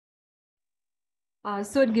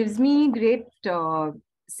So it gives me great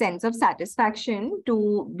sense of satisfaction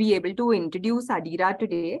to be able to introduce Adira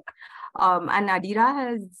today. And Adira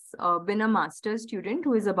has been a master's student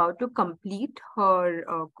who is about to complete her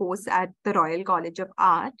course at the Royal College of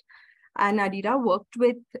Art. And Adira worked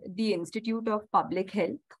with the Institute of Public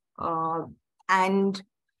Health and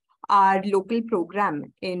our local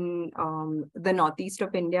program in the northeast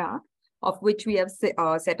of India, of which we have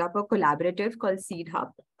set up a collaborative called Seed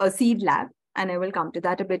Lab, and I will come to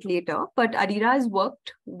that a bit later. But Adira has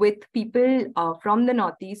worked with people from the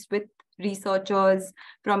northeast, with researchers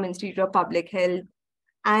from Institute of Public Health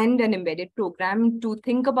and an embedded program to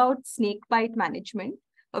think about snakebite management,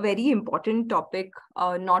 a very important topic,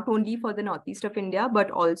 not only for the northeast of India,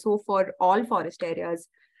 but also for all forest areas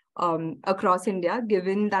across India,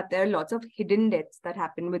 given that there are lots of hidden deaths that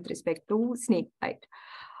happen with respect to snakebite.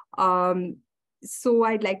 So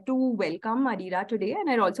I'd like to welcome Adira today, and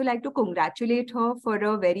I'd also like to congratulate her for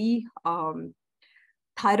a very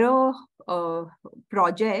thorough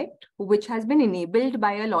project, which has been enabled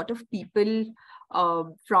by a lot of people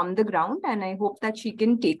from the ground, and I hope that she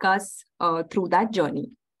can take us through that journey.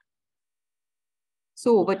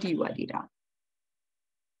 So over to you, Adira.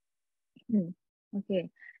 Okay.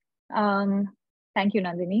 Thank you,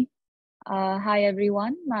 Nandini. Hi,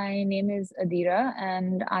 everyone. My name is Adira,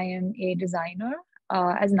 and I am a designer.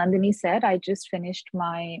 As Nandini said, I just finished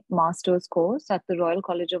my master's course at the Royal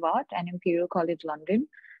College of Art and Imperial College London.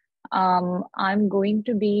 I'm going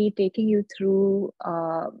to be taking you through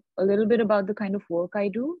a little bit about the kind of work I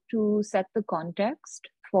do to set the context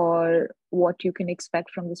for what you can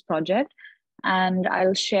expect from this project. And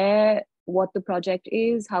I'll share what the project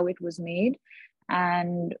is, how it was made,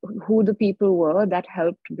 and who the people were that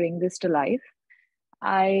helped bring this to life.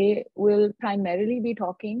 I will primarily be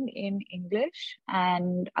talking in English,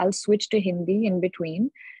 and I'll switch to Hindi in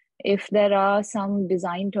between. If there are some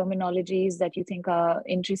design terminologies that you think are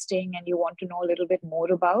interesting and you want to know a little bit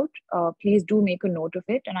more about, please do make a note of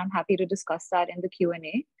it, and I'm happy to discuss that in the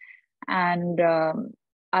Q&A. And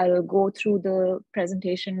I'll go through the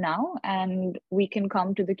presentation now, and we can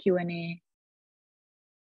come to the Q&A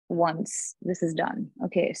once this is done.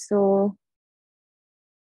 Okay, so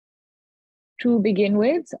to begin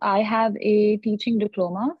with, I have a teaching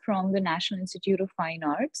diploma from the National Institute of Fine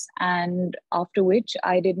Arts, and after which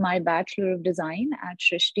I did my Bachelor of Design at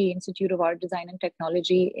Shrishti Institute of Art, Design and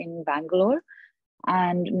Technology in Bangalore.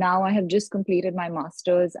 And now I have just completed my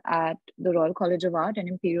master's at the Royal College of Art and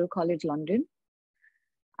Imperial College London.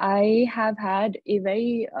 I have had a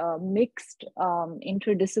very mixed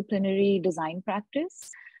interdisciplinary design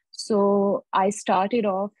practice. So I started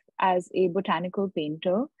off as a botanical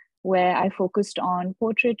painter, where I focused on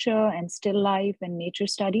portraiture and still life and nature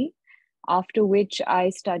study, after which I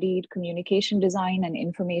studied communication design and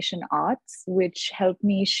information arts, which helped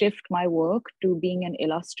me shift my work to being an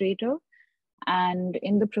illustrator. And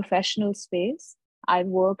in the professional space, I've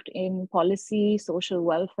worked in policy, social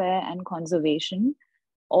welfare, and conservation,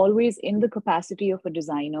 always in the capacity of a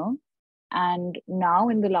designer. And now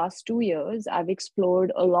in the last 2 years, I've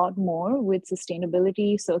explored a lot more with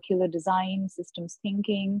sustainability, circular design, systems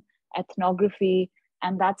thinking, ethnography,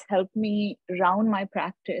 and that's helped me round my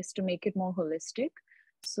practice to make it more holistic.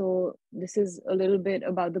 So this is a little bit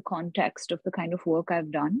about the context of the kind of work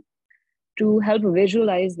I've done. To help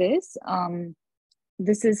visualize this,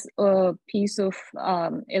 this is a piece of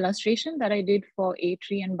illustration that I did for A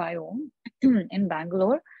Tree and Biome in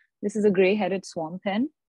Bangalore. This is a gray-headed swamp hen.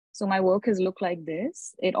 So my work has looked like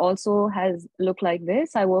this. It also has looked like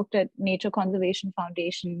this. I worked at Nature Conservation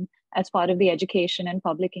Foundation as part of the education and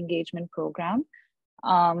public engagement program.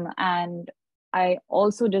 And I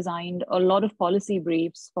also designed a lot of policy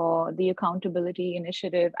briefs for the accountability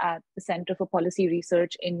initiative at the Center for Policy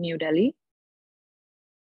Research in New Delhi.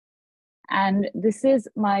 And this is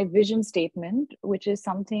my vision statement, which is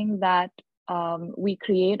something that we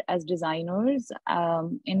create as designers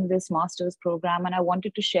in this master's program. And I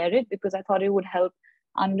wanted to share it because I thought it would help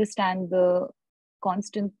understand the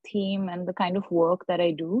constant theme and the kind of work that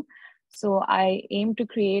I do. So I aim to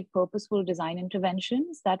create purposeful design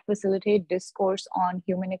interventions that facilitate discourse on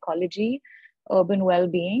human ecology, urban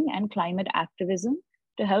well-being, and climate activism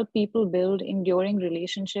to help people build enduring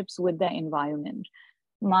relationships with their environment.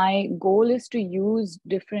 My goal is to use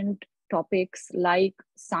different topics like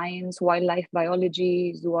science, wildlife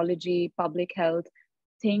biology, zoology, public health,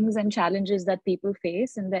 things and challenges that people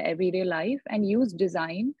face in their everyday life, and use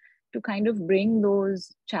design to kind of bring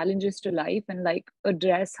those challenges to life and like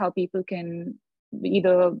address how people can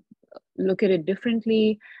either look at it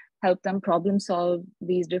differently, help them problem solve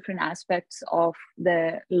these different aspects of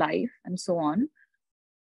their life and so on.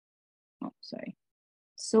 Oh, sorry.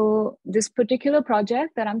 So this particular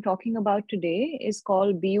project that I'm talking about today is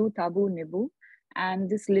called Biyu Tabu Nibew,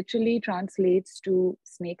 and this literally translates to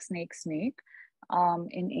snake, snake, snake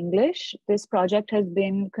in English. This project has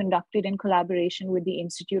been conducted in collaboration with the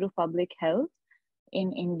Institute of Public Health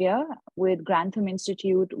in India, with Grantham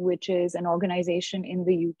Institute, which is an organization in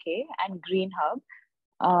the UK, and Green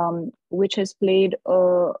Hub, which has played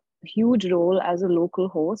a huge role as a local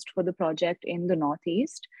host for the project in the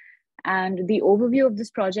Northeast. And the overview of this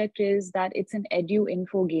project is that it's an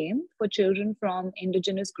edu-info game for children from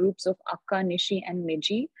indigenous groups of Akka, Nishi, and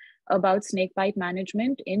Miji about snakebite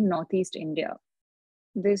management in Northeast India.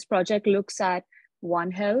 This project looks at One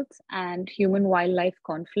Health and human-wildlife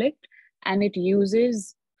conflict, and it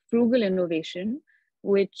uses frugal innovation,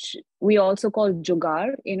 which we also call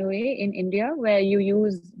jugaad in a way in India, where you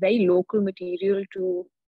use very local material to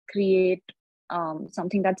create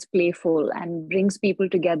something that's playful and brings people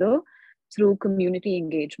together through community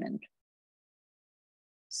engagement.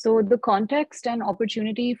 So the context and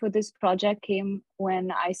opportunity for this project came when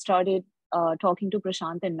I started talking to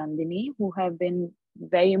Prashant and Nandini, who have been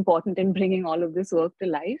very important in bringing all of this work to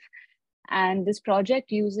life. And this project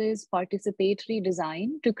uses participatory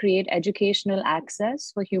design to create educational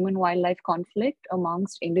access for human-wildlife conflict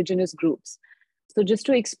amongst indigenous groups. So just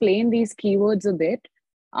to explain these keywords a bit,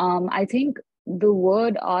 I think the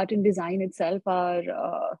word art and design itself are,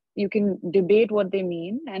 you can debate what they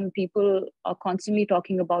mean, and people are constantly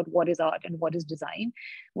talking about what is art and what is design.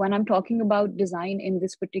 When I'm talking about design in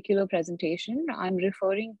this particular presentation, I'm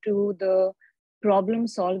referring to the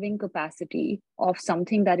problem-solving capacity of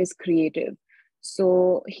something that is creative.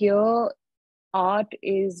 So here, art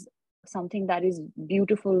is something that is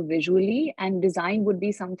beautiful visually, and design would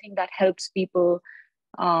be something that helps people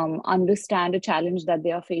understand a challenge that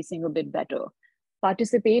they are facing a bit better.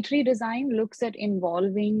 Participatory design looks at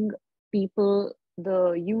involving people,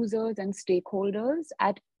 the users and stakeholders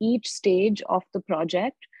at each stage of the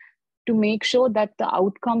project to make sure that the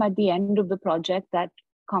outcome at the end of the project that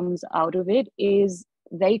comes out of it is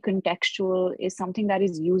very contextual, is something that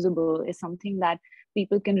is usable, is something that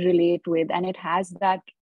people can relate with, and it has that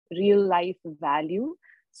real life value.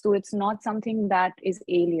 So it's not something that is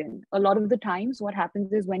alien. A lot of the times what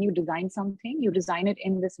happens is when you design something, you design it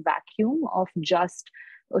in this vacuum of just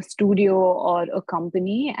a studio or a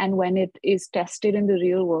company. And when it is tested in the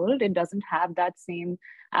real world, it doesn't have that same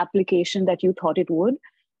application that you thought it would.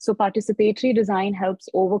 So participatory design helps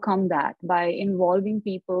overcome that by involving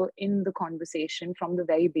people in the conversation from the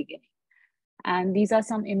very beginning. And these are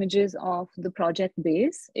some images of the project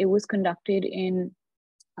base. It was conducted in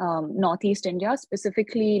Northeast India,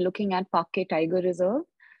 specifically looking at Pakke Tiger Reserve.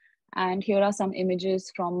 And here are some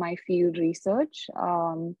images from my field research.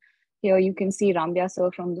 Here you can see Rambya sir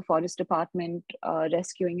from the Forest Department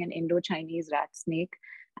rescuing an Indo-Chinese rat snake,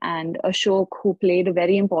 and Ashok, who played a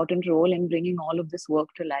very important role in bringing all of this work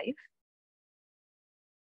to life.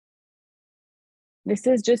 This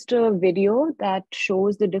is just a video that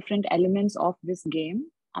shows the different elements of this game.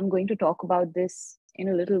 I'm going to talk about this in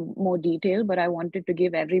a little more detail, but I wanted to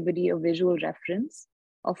give everybody a visual reference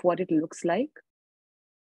of what it looks like.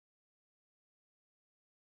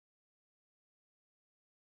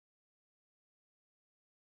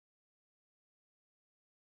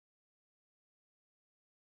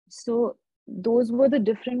 So those were the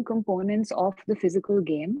different components of the physical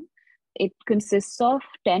game. It consists of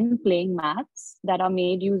 10 playing mats that are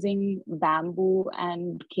made using bamboo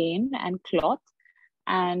and cane and cloth,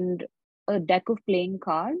 and a deck of playing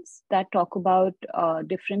cards that talk about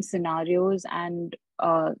different scenarios and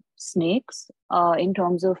snakes in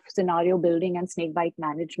terms of scenario building and snakebite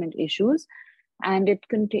management issues. And it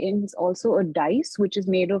contains also a dice, which is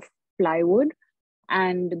made of plywood.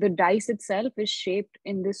 And the dice itself is shaped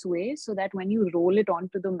in this way so that when you roll it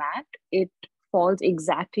onto the mat, it falls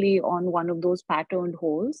exactly on one of those patterned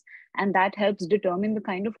holes. And that helps determine the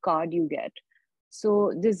kind of card you get.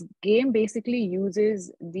 So this game basically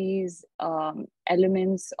uses these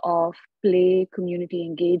elements of play, community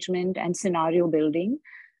engagement, and scenario building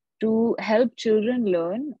to help children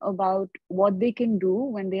learn about what they can do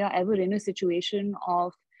when they are ever in a situation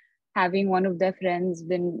of having one of their friends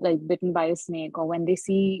been like bitten by a snake, or when they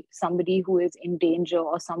see somebody who is in danger,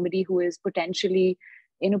 or somebody who is potentially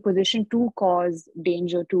in a position to cause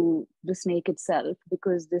danger to the snake itself,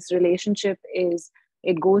 because this relationship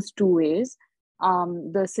it goes two ways.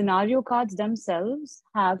 The scenario cards themselves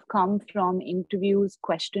have come from interviews,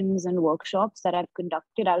 questions, and workshops that I've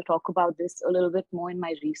conducted. I'll talk about this a little bit more in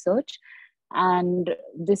my research. And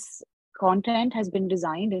this content has been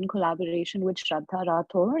designed in collaboration with Shraddha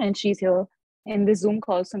Rathore, and she's here in this Zoom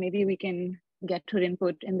call, so maybe we can get her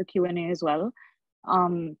input in the Q&A as well.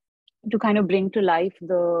 to kind of bring to life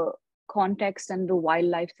the context and the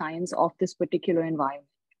wildlife science of this particular environment.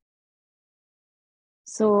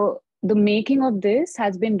 So the making of this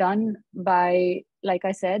has been done by, like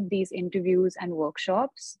I said, these interviews and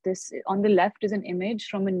workshops. This on the left is an image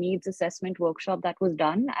from a needs assessment workshop that was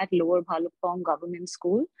done at Lower Bhalukpong Government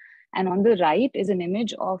School. And on the right is an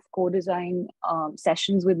image of co-design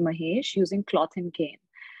sessions with Mahesh using cloth and cane.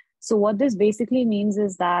 So what this basically means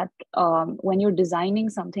is that when you're designing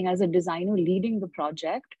something as a designer leading the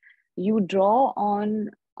project, you draw on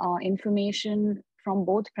information from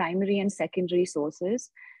both primary and secondary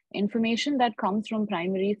sources. Information that comes from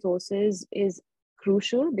primary sources is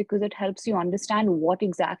crucial because it helps you understand what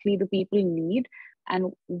exactly the people need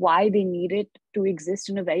and why they need it to exist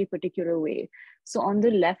in a very particular way. So on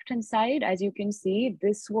the left-hand side, as you can see,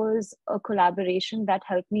 this was a collaboration that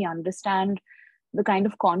helped me understand the kind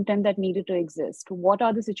of content that needed to exist. What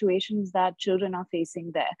are the situations that children are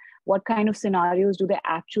facing there? What kind of scenarios do they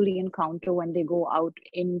actually encounter when they go out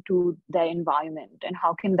into their environment? And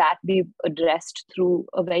how can that be addressed through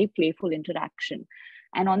a very playful interaction?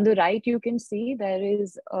 And on the right, you can see there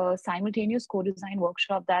is a simultaneous co-design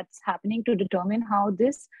workshop that's happening to determine how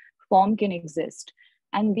this form can exist.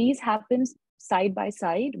 And these happen side by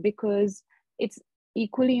side because it's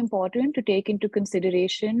equally important to take into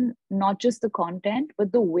consideration not just the content,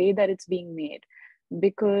 but the way that it's being made.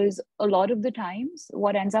 Because a lot of the times,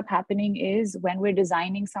 what ends up happening is when we're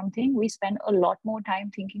designing something, we spend a lot more time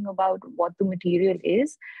thinking about what the material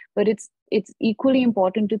is, but it's equally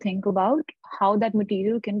important to think about how that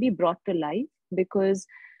material can be brought to life, because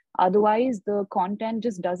otherwise the content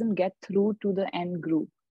just doesn't get through to the end group.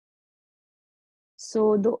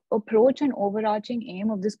 So the approach and overarching aim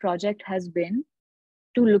of this project has been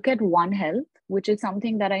to look at One Health, which is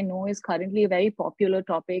something that I know is currently a very popular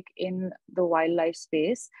topic in the wildlife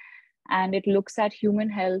space. And it looks at human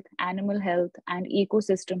health, animal health, and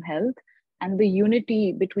ecosystem health, and the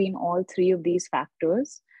unity between all three of these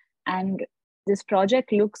factors. And this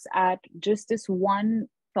project looks at just this one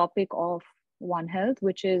topic of One Health,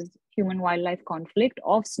 which is human-wildlife conflict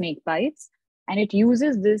of snake bites. And it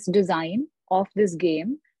uses this design of this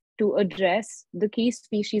game to address the key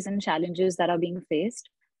species and challenges that are being faced,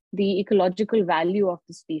 the ecological value of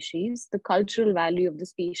the species, the cultural value of the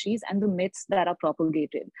species, and the myths that are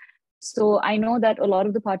propagated. So I know that a lot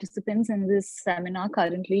of the participants in this seminar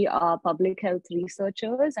currently are public health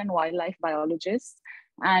researchers and wildlife biologists.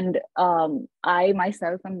 And I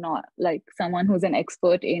myself am not like someone who's an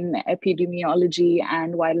expert in epidemiology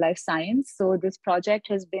and wildlife science. So this project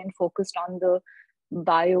has been focused on the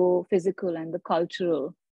biophysical and the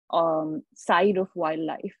cultural side of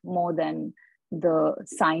wildlife more than the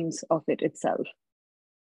science of it itself.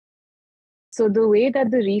 So the way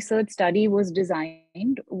that the research study was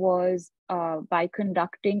designed was by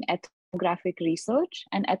conducting ethnographic research.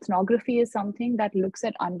 And ethnography is something that looks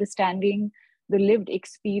at understanding the lived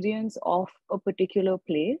experience of a particular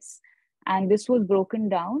place. And this was broken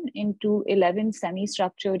down into 11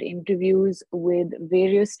 semi-structured interviews with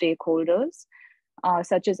various stakeholders,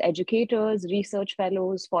 such as educators, research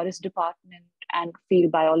fellows, forest department, and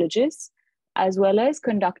field biologists, as well as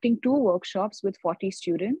conducting 2 workshops with 40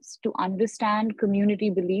 students to understand community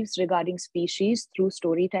beliefs regarding species through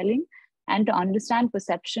storytelling and to understand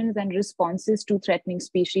perceptions and responses to threatening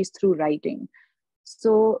species through writing.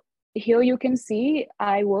 So here you can see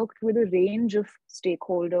I worked with a range of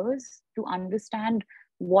stakeholders to understand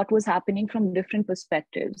what was happening from different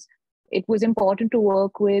perspectives. It was important to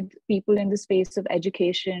work with people in the space of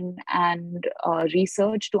education and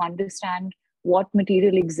research to understand what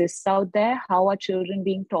material exists out there, how are children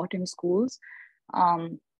being taught in schools,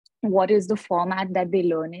 what is the format that they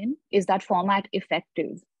learn in, is that format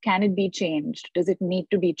effective, can it be changed, does it need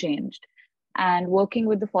to be changed? And working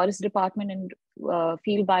with the forest department and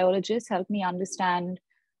field biologists helped me understand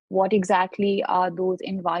what exactly are those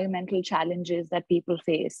environmental challenges that people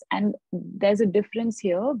face. And there's a difference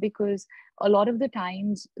here because a lot of the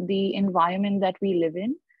times the environment that we live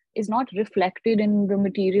in is not reflected in the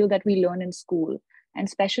material that we learn in school. And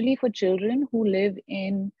especially for children who live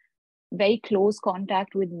in very close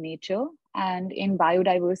contact with nature and in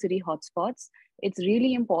biodiversity hotspots, it's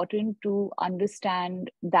really important to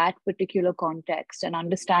understand that particular context and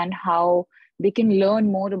understand how they can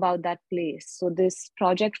learn more about that place. So this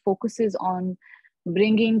project focuses on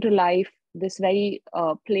bringing to life this very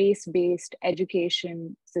place-based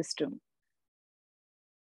education system.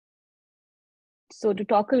 So to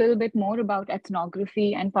talk a little bit more about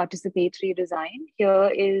ethnography and participatory design,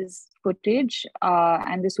 here is footage,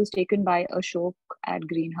 and this was taken by Ashok at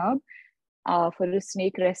Green Hub for a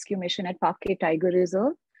snake rescue mission at Pakke Tiger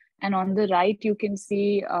Reserve. And on the right, you can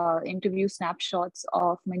see interview snapshots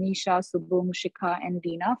of Manisha, Subham, Shikha, and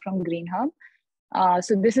Dina from Green Hub.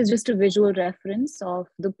 So this is just a visual reference of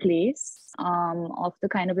the place, of the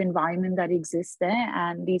kind of environment that exists there,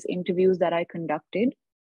 and these interviews that I conducted.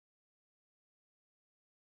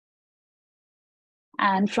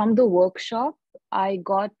 And from the workshop, I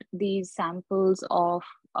got these samples of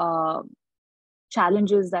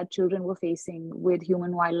challenges that children were facing with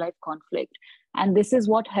human-wildlife conflict. And this is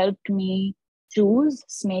what helped me choose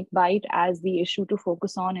snakebite as the issue to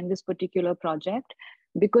focus on in this particular project.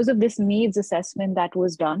 Because of this needs assessment that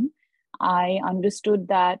was done, I understood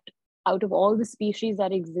that out of all the species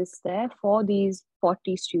that exist there for these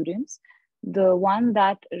 40 students, the one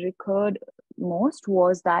that recurred most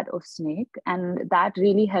was that of snake. And that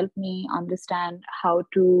really helped me understand how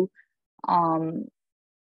to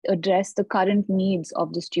address the current needs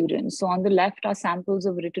of the students. So on the left are samples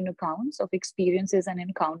of written accounts of experiences and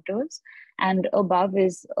encounters. And above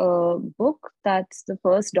is a book that's the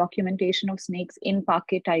first documentation of snakes in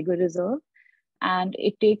Pakke Tiger Reserve. And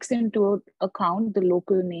it takes into account the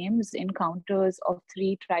local names, encounters of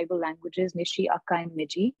 3 tribal languages, Nyishi, Akka, and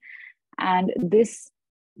Miji. And this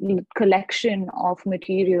collection of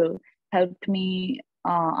material helped me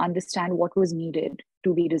understand what was needed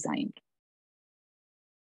to be designed.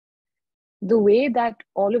 The way that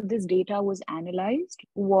all of this data was analyzed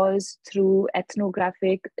was through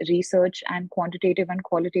ethnographic research and quantitative and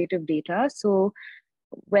qualitative data. So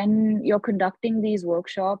when you're conducting these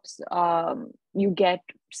workshops, you get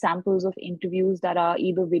samples of interviews that are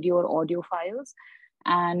either video or audio files.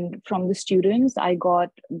 And from the students, I got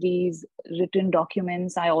these written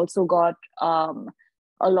documents. I also got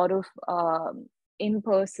a lot of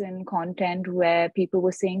in-person content where people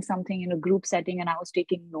were saying something in a group setting and I was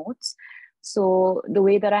taking notes. So the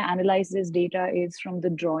way that I analyze this data is from the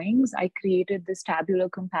drawings. I created this tabular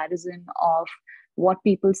comparison of what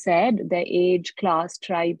people said, their age, class,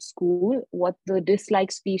 tribe, school, what the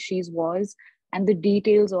disliked species was, and the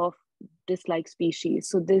details of disliked species.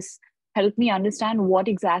 So this helped me understand what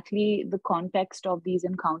exactly the context of these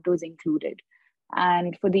encounters included.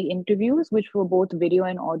 And for the interviews, which were both video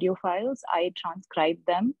and audio files, I transcribed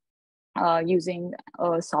them using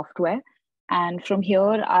software. And from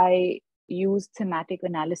here, I use thematic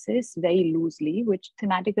analysis very loosely, which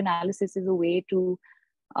thematic analysis is a way to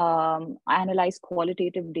analyze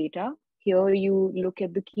qualitative data. Here you look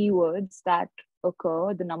at the keywords that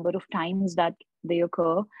occur, the number of times that they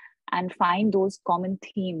occur, and find those common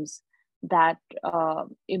themes that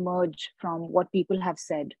emerge from what people have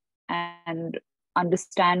said and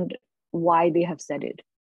understand why they have said it.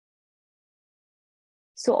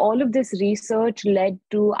 So all of this research led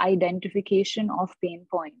to identification of pain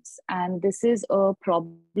points. And this is a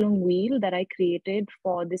problem wheel that I created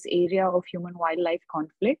for this area of human-wildlife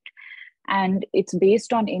conflict. And it's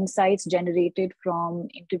based on insights generated from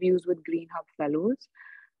interviews with Green Hub fellows.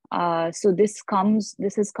 So this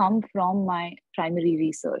has come from my primary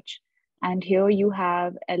research. And here you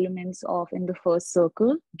have elements of, in the first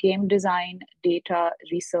circle, game design, data,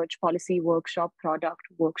 research, policy, workshop, product,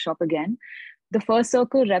 workshop again. The first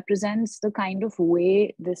circle represents the kind of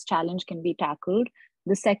way this challenge can be tackled.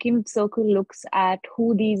 The second circle looks at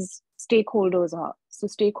who these stakeholders are. So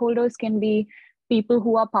stakeholders can be people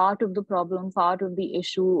who are part of the problem, part of the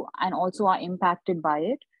issue, and also are impacted by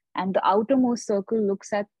it. And the outermost circle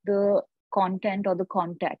looks at the content or the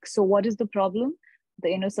context. So what is the problem?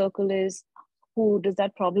 The inner circle is who does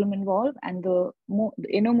that problem involve? And the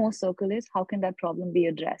innermost circle is how can that problem be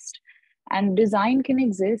addressed? And design can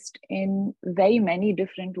exist in very many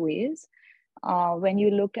different ways. When you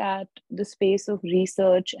look at the space of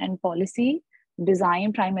research and policy,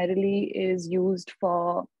 design primarily is used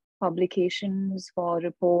for publications, for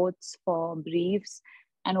reports, for briefs.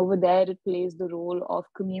 And over there, it plays the role of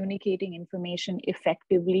communicating information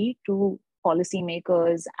effectively to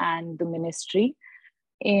policymakers and the ministry.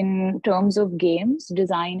 In terms of games,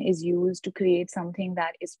 design is used to create something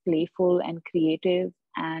that is playful and creative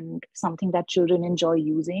and something that children enjoy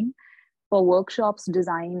using. For workshops,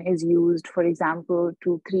 design is used, for example,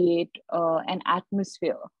 to create an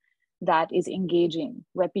atmosphere that is engaging,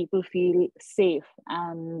 where people feel safe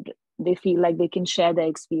and they feel like they can share their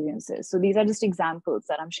experiences. So these are just examples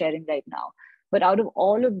that I'm sharing right now. But out of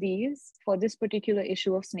all of these, for this particular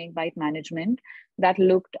issue of snakebite management that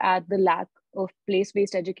looked at the lack of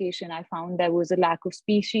place-based education, I found there was a lack of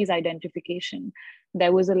species identification.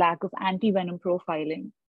 There was a lack of anti-venom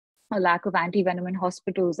profiling, a lack of anti-venom in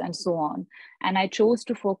hospitals, and so on. And I chose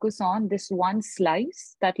to focus on this one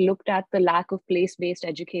slice that looked at the lack of place-based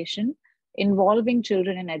education involving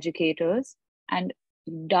children and educators and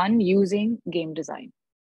done using game design.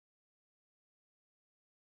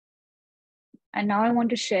 And now I want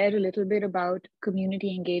to share a little bit about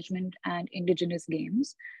community engagement and Indigenous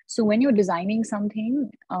games. So when you're designing something,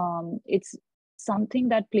 it's something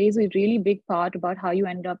that plays a really big part about how you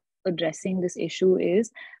end up addressing this issue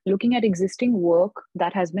is looking at existing work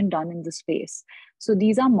that has been done in the space. So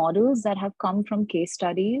these are models that have come from case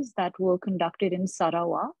studies that were conducted in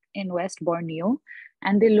Sarawak in West Borneo.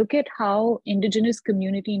 And they look at how Indigenous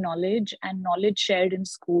community knowledge and knowledge shared in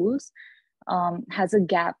schools has a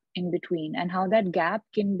gap in between, and how that gap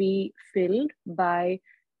can be filled by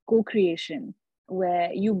co-creation,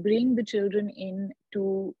 where you bring the children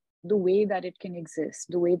into the way that it can exist,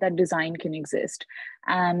 the way that design can exist,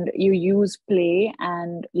 and you use play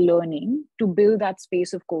and learning to build that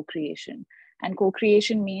space of co-creation. And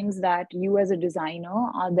co-creation means that you as a designer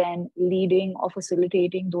are then leading or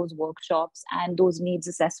facilitating those workshops and those needs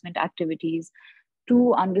assessment activities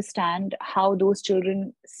to understand how those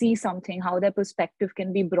children see something, how their perspective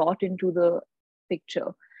can be brought into the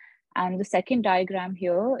picture. And the second diagram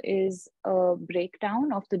here is a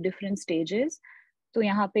breakdown of the different stages. तो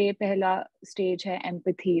यहाँ पे पहला stage है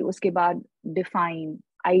empathy, उसके बाद define,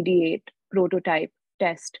 ideate, prototype,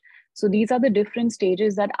 test. So these are the different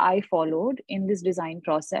stages that I followed in this design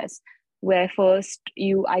process, where first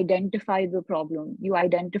you identify the problem, you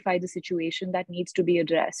identify the situation that needs to be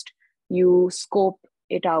addressed, you scope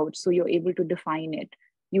it out so you're able to define it,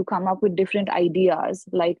 you come up with different ideas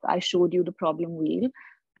like I showed you the problem wheel,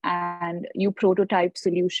 and you prototype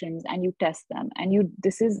solutions and you test them. And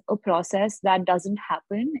this is a process that doesn't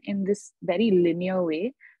happen in this very linear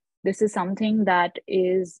way. This is something that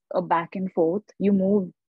is a back and forth. You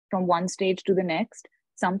move from one stage to the next.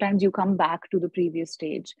 Sometimes you come back to the previous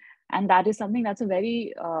stage. And that is something that's a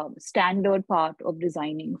very standard part of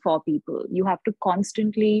designing for people. You have to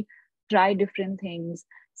constantly try different things,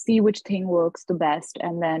 see which thing works the best,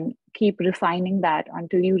 and then keep refining that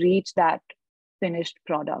until you reach that finished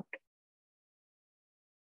product.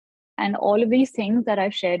 And all of these things that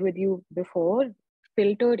I've shared with you before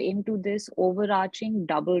filtered into this overarching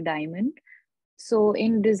double diamond. So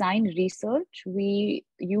in design research, we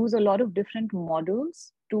use a lot of different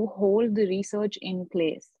models to hold the research in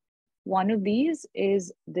place. One of these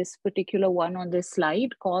is this particular one on this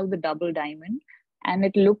slide called the double diamond. And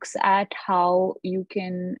it looks at how you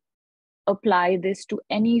can apply this to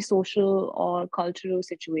any social or cultural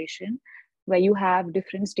situation where you have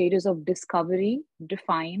different stages of discovery,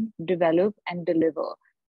 define, develop, and deliver.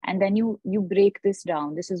 And then you break this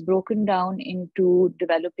down. This is broken down into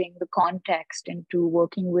developing the context, into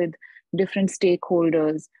working with different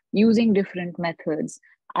stakeholders, using different methods,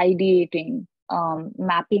 ideating,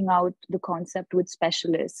 mapping out the concept with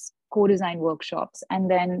specialists, co-design workshops, and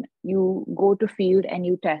then you go to field and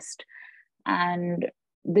you test. And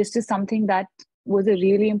this is something that was a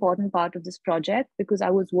really important part of this project, because I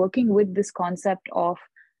was working with this concept of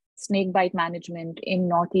snakebite management in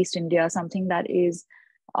Northeast India, something that is,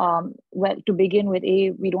 well, to begin with,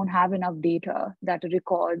 we don't have enough data that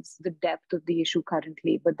records the depth of the issue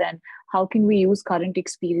currently, but then how can we use current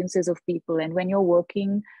experiences of people? And when you're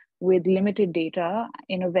working with limited data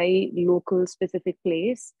in a very local specific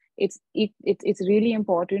place, it's really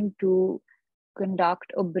important to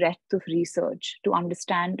conduct a breadth of research to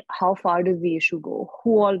understand how far does the issue go,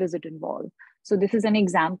 who all does it involve. So this is an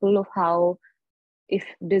example of how, if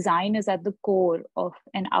design is at the core of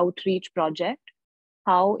an outreach project,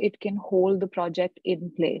 how it can hold the project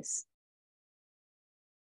in place.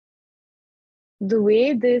 The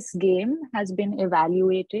way this game has been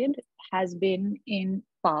evaluated has been in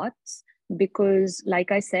parts, because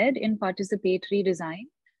like I said, in participatory design,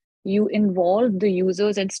 you involve the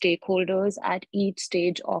users and stakeholders at each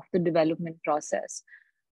stage of the development process.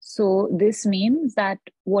 So this means that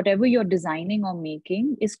whatever you're designing or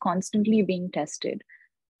making is constantly being tested.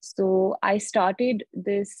 So I started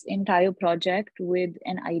this entire project with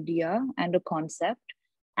an idea and a concept.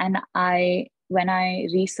 And when I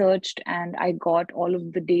researched and I got all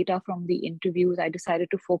of the data from the interviews, I decided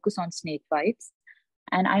to focus on snake bites.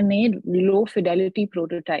 And I made low fidelity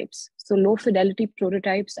prototypes. So low fidelity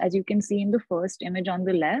prototypes, as you can see in the first image on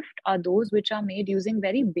the left, are those which are made using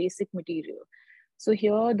very basic material. So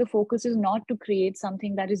here the focus is not to create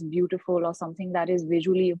something that is beautiful or something that is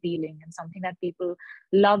visually appealing and something that people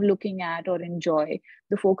love looking at or enjoy.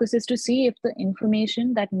 The focus is to see if the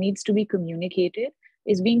information that needs to be communicated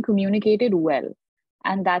is being communicated well.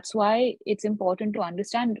 And that's why it's important to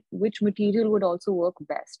understand which material would also work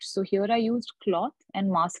best. So here I used cloth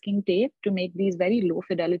and masking tape to make these very low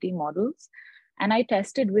fidelity models. And I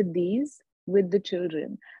tested with these with the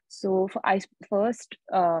children. So I first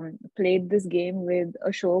played this game with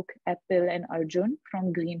Ashok, Epil, and Arjun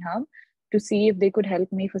from Green Hub. to see if they could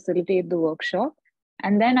help me facilitate the workshop.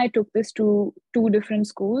 And then I took this to 2 different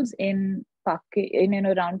schools in Pakke, in and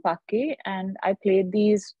around Pakke, and I played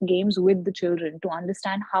these games with the children to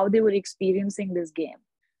understand how they were experiencing this game.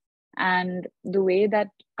 And the way that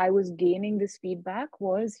I was gaining this feedback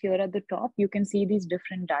was here at the top. You can see these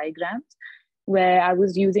different diagrams where I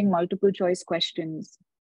was using multiple choice questions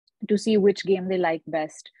to see which game they like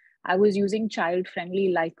best. I was using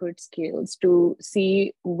child-friendly Likert scales to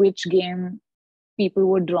see which game people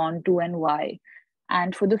were drawn to and why.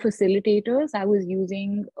 And for the facilitators, I was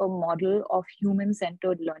using a model of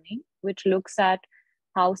human-centered learning, which looks at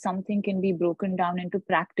how something can be broken down into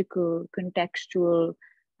practical, contextual,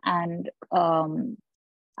 and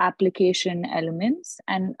application elements,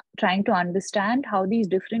 and trying to understand how these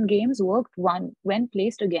different games worked when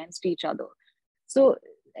placed against each other. So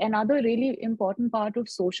another really important part of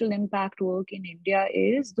social impact work in India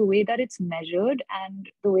is the way that it's measured and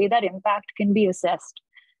the way that impact can be assessed.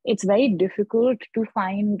 It's very difficult to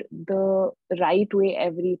find the right way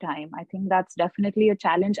every time. I think that's definitely a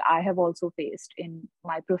challenge I have also faced in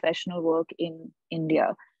my professional work in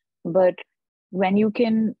India. But when you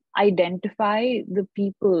can identify the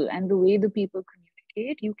people and the way the people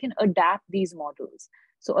communicate, you can adapt these models.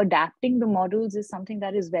 So adapting the models is something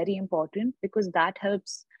that is very important because that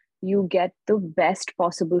helps you get the best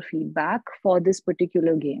possible feedback for this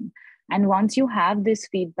particular game. And once you have this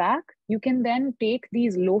feedback, you can then take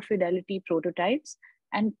these low fidelity prototypes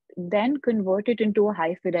and then convert it into a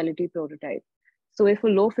high fidelity prototype. So if a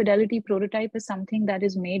low fidelity prototype is something that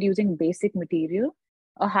is made using basic material,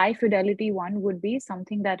 a high fidelity one would be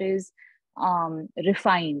something that is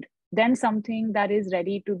refined, then something that is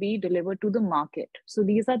ready to be delivered to the market. So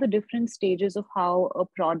these are the different stages of how a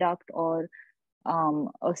product or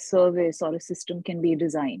a service or a system can be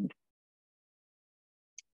designed.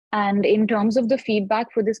 And in terms of the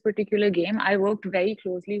feedback for this particular game, I worked very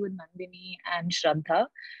closely with Nandini and Shraddha.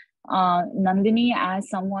 Nandini, as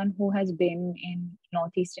someone who has been in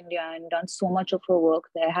Northeast India and done so much of her work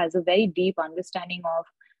there, has a very deep understanding of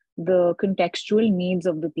the contextual needs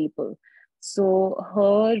of the people. So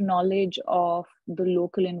her knowledge of the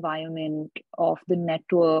local environment, of the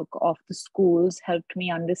network, of the schools helped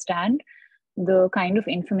me understand the kind of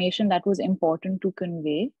information that was important to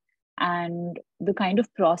convey and the kind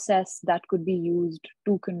of process that could be used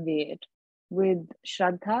to convey it. With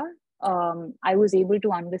Shraddha, I was able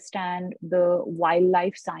to understand the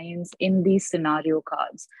wildlife science in these scenario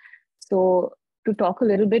cards. So to talk a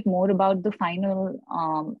little bit more about the final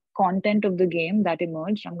content of the game that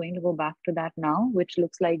emerged, I'm going to go back to that now, which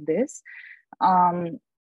looks like this. The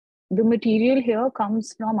material here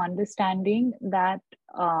comes from understanding that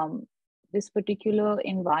this particular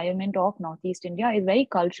environment of Northeast India is very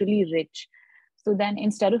culturally rich. So then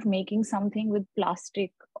instead of making something with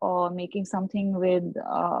plastic or making something with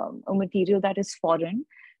a material that is foreign,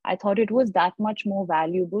 I thought it was that much more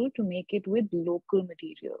valuable to make it with local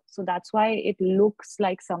material. So that's why it looks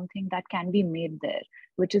like something that can be made there,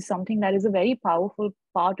 which is something that is a very powerful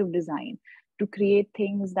part of design, to create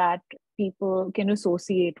things that people can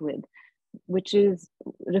associate with, which is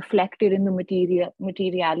reflected in the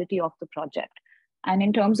materiality of the project. And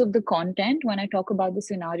in terms of the content, when I talk about the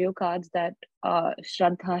scenario cards that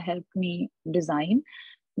Shraddha helped me design,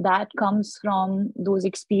 that comes from those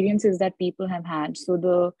experiences that people have had. So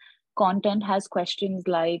the content has questions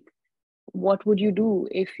like, what would you do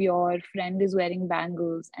if your friend is wearing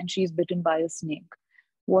bangles and she's bitten by a snake?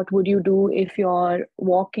 What would you do if you're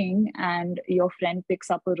walking and your friend picks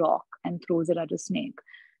up a rock and throws it at a snake?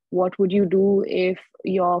 What would you do if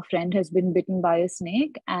your friend has been bitten by a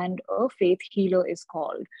snake and a faith healer is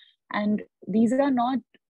called? And these are not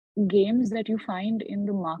games that you find in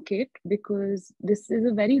the market because this is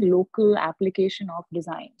a very local application of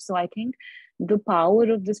design. So I think the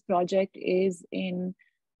power of this project is in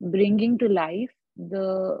bringing to life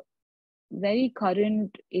the very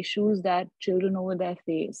current issues that children over there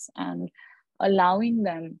face and allowing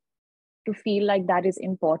them to feel like that is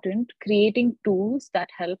important, creating tools that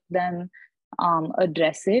help them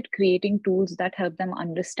address it, creating tools that help them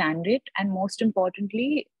understand it, and most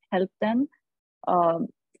importantly, help them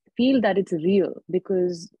feel that it's real,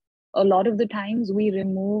 because a lot of the times we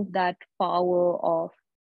remove that power of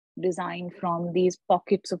design from these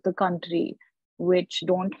pockets of the country which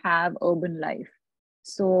don't have urban life.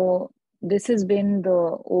 So this has been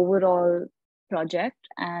the overall project,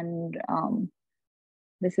 and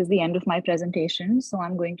this is the end of my presentation. So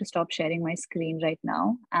I'm going to stop sharing my screen right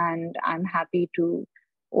now, and I'm happy to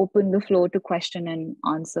open the floor to question and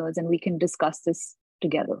answers, and we can discuss this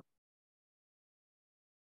together.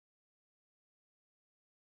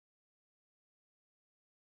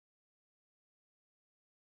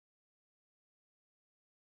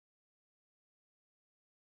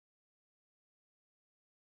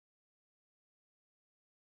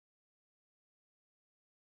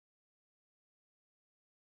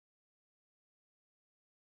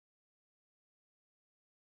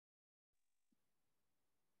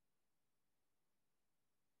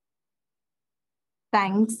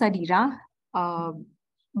 Thanks, Adira.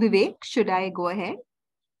 Vivek, should I go ahead?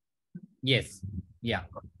 Yes. Yeah.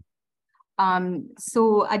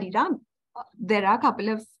 So Adira, there are a couple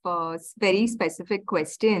of very specific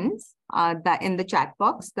questions that in the chat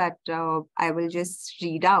box that I will just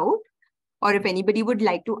read out. Or if anybody would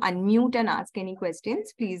like to unmute and ask any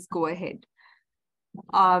questions, please go ahead.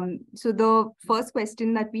 So the first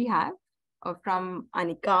question that we have from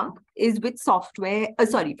Anika is which software,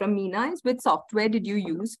 from Meena is which software did you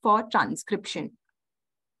use for transcription?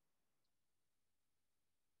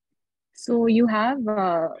 So you have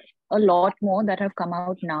a lot more that have come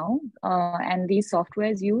out now, and these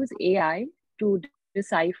softwares use AI to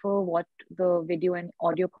decipher what the video and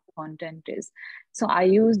audio content is. So I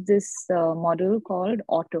use this model called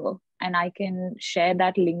Otter, and I can share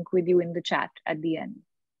that link with you in the chat at the end.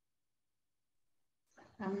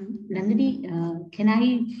 Nandini, can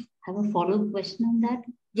I have a follow-up question on that?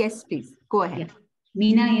 Yes, please. Go ahead. Yeah.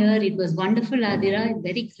 Meena here, it was wonderful, Adira,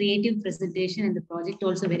 very creative presentation, and the project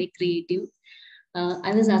also very creative.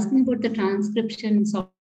 I was asking about the transcription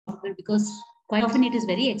software because quite often it is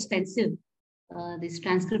very expensive, this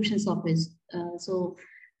transcription software. So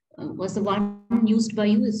was the one used by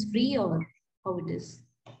you is free or how it is?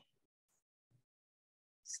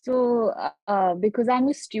 So because I'm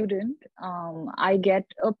a student, I get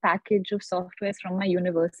a package of softwares from my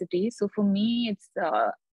university. So for me, it's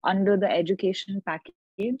under the education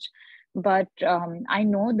package. But I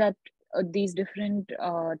know that these different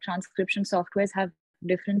transcription softwares have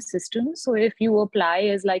different systems. So if you apply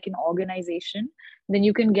as like an organization, then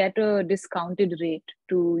you can get a discounted rate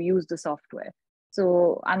to use the software.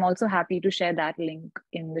 So I'm also happy to share that link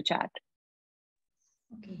in the chat.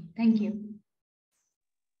 Okay, thank you.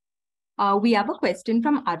 We have a question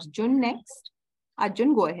from Arjun next.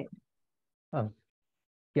 Arjun, go ahead.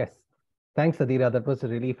 Yes. Thanks, Adira. That was a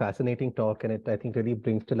really fascinating talk, and it, I think, really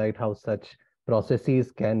brings to light how such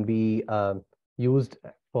processes can be used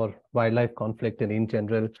for wildlife conflict and in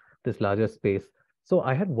general, this larger space. So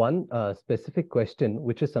I had one specific question,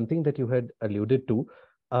 which is something that you had alluded to,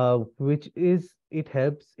 which is it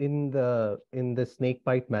helps in the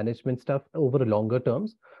snakebite management stuff over longer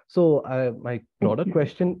terms. So my broader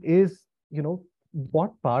question is,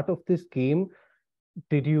 what part of this game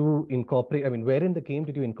did you incorporate? I mean, where in the game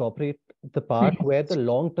did you incorporate the part where the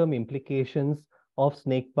long-term implications of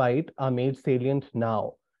snakebite are made salient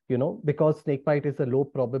now? Because snakebite is a low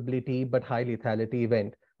probability but high lethality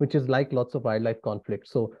event, which is like lots of wildlife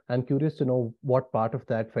conflicts. So I'm curious to know what part of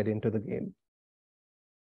that fed into the game.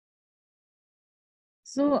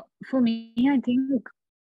 So for me, I think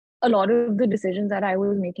a lot of the decisions that I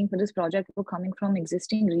was making for this project were coming from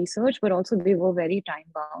existing research, but also they were very time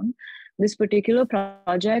bound. This particular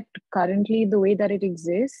project, currently, the way that it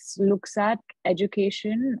exists, looks at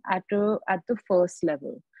education at the first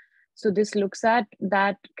level. So this looks at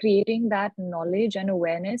that, creating that knowledge and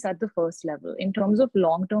awareness at the first level. In terms of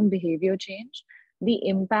long-term behavior change, the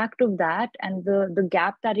impact of that and the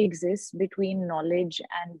gap that exists between knowledge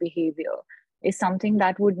and behavior is something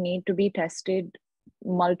that would need to be tested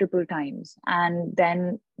multiple times, and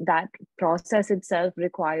then that process itself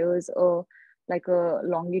requires a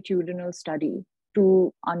longitudinal study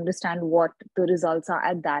to understand what the results are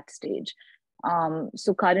at that stage.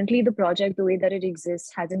 So currently the project, the way that it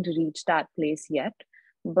exists, hasn't reached that place yet,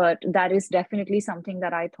 but that is definitely something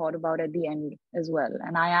that I thought about at the end as well.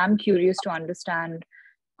 And I am curious to understand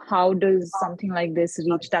how does something like this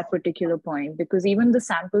reach that particular point, because even the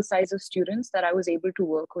sample size of students that I was able to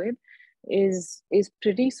work with is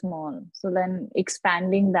pretty small. So then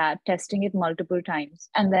expanding that, testing it multiple times,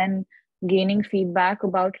 and then gaining feedback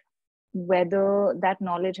about whether that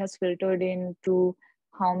knowledge has filtered into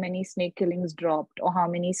how many snake killings dropped or how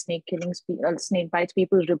many snake bites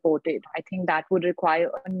people reported. I think that would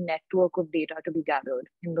require a network of data to be gathered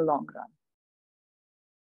in the long run.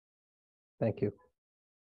 Thank you.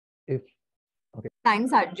 Okay.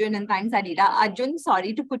 Thanks, Arjun, and thanks, Adira. Arjun,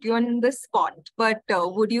 sorry to put you on the spot, but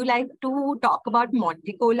would you like to talk about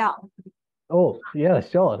Monticola? Oh, yeah,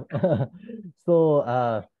 sure.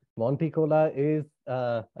 So Monticola is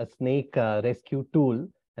a snake rescue tool,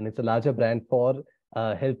 and it's a larger brand for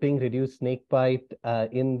helping reduce snake bite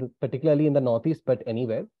particularly in the Northeast, but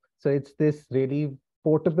anywhere. So it's this really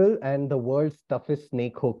portable and the world's toughest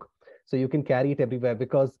snake hook. So you can carry it everywhere,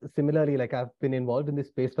 because similarly, like I've been involved in this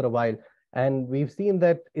space for a while, and we've seen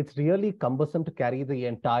that it's really cumbersome to carry the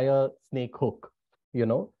entire snake hook,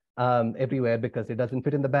 everywhere, because it doesn't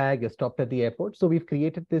fit in the bag. You're stopped at the airport. So we've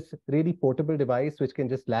created this really portable device which can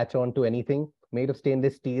just latch on to anything, made of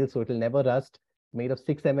stainless steel, so it'll never rust, made of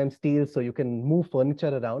 6mm steel, so you can move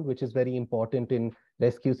furniture around, which is very important in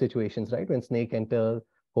rescue situations, right? When snake enter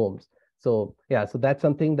homes. So yeah, so that's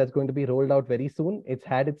something that's going to be rolled out very soon. It's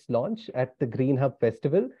had its launch at the Green Hub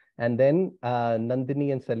Festival, and then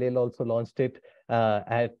Nandini and Salil also launched it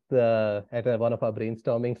at one of our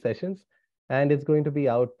brainstorming sessions, and it's going to be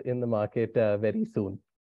out in the market very soon.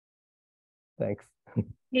 Thanks.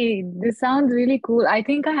 Hey, this sounds really cool. I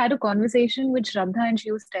think I had a conversation with Shraddha and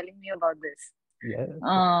she was telling me about this. Yeah.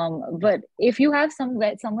 But if you have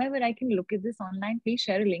somewhere where I can look at this online, please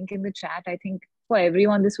share a link in the chat. I think for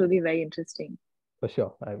everyone, this will be very interesting. For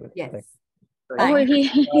sure, I will. Yes. Thanks. Oh,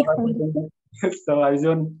 So I was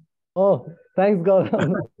on. Oh, thanks,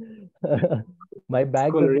 Gaurav. My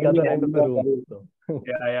bag is the other end of the room. So.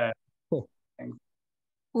 Yeah. Cool.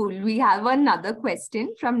 We have another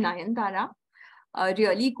question from Nayantara.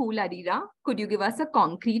 Really cool, Adira. Could you give us a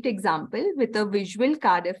concrete example with a visual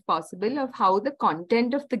card, if possible, of how the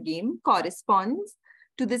content of the game corresponds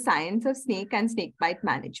to the science of snake and snakebite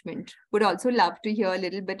management? Would also love to hear a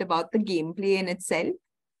little bit about the gameplay in itself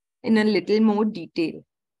in a little more detail.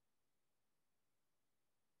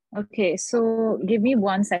 Okay, so give me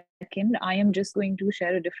 1 second. I am just going to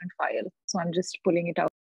share a different file. So I'm just pulling it out.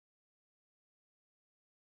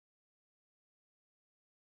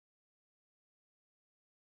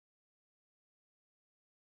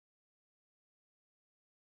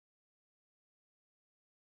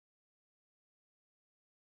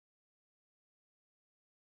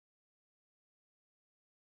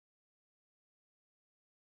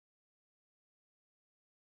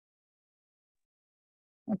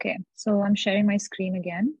 Okay, so I'm sharing my screen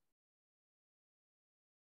again.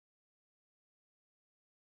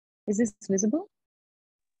 Is this visible?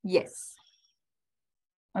 Yes.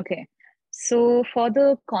 Okay, so for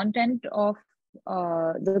the content of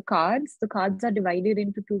the cards are divided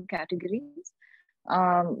into 2 categories.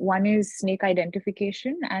 One is snake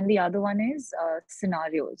identification and the other one is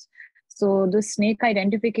scenarios. So the snake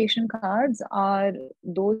identification cards are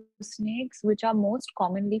those snakes which are most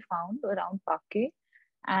commonly found around Pakke.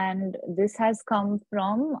 And this has come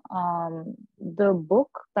from the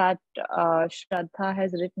book that Shraddha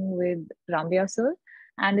has written with Rambya sir.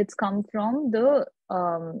 And it's come from the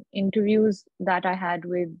interviews that I had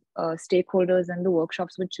with stakeholders and the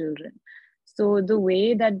workshops with children. So the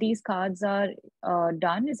way that these cards are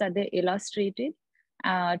done is that they're illustrated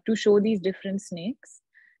to show these different snakes.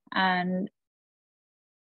 And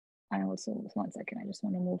I also, 1 second, I just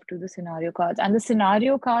want to move to the scenario cards. And the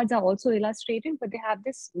scenario cards are also illustrated, but they have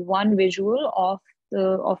this one visual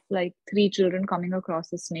of like 3 children coming across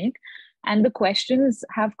the snake. And the questions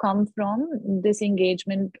have come from this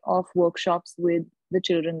engagement of workshops with the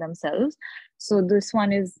children themselves. So this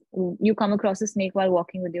one is, you come across a snake while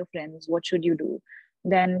walking with your friends, what should you do?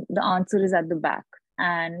 Then the answer is at the back.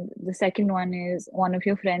 And the second one is, one of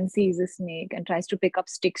your friends sees a snake and tries to pick up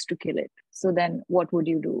sticks to kill it. So then what would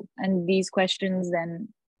you do? And these questions, then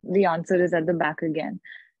the answer is at the back again.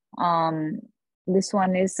 This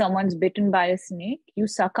one is, someone's bitten by a snake. You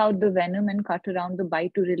suck out the venom and cut around the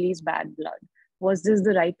bite to release bad blood. Was this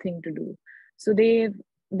the right thing to do? So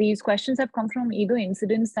these questions have come from either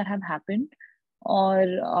incidents that have happened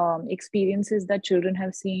or experiences that children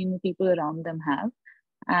have seen people around them have.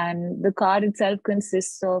 And the card itself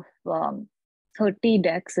consists of 30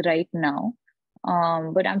 decks right now.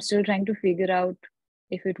 But I'm still trying to figure out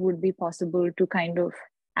if it would be possible to kind of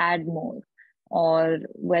add more, or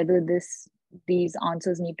whether these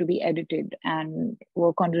answers need to be edited and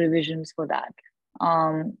work on revisions for that.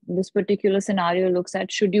 This particular scenario looks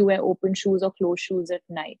at, should you wear open shoes or closed shoes at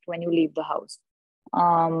night when you leave the house?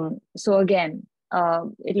 So again,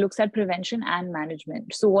 it looks at prevention and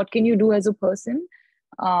management. So what can you do as a person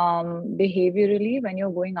behaviorally when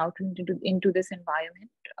you're going out into this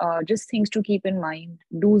environment? Just things to keep in mind,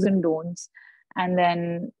 do's and don'ts. And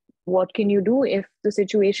then what can you do if the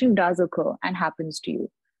situation does occur and happens to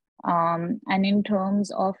you? And in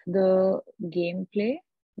terms of the gameplay,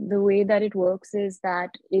 the way that it works is that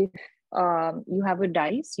if you have a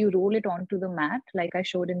dice, you roll it onto the mat, like I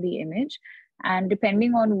showed in the image. And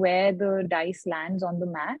depending on where the dice lands on the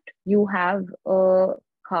mat, you have a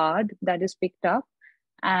card that is picked up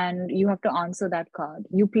and you have to answer that card.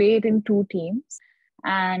 You play it in 2 teams.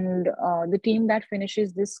 And the team that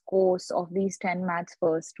finishes this course of these 10 mats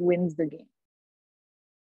first wins the game.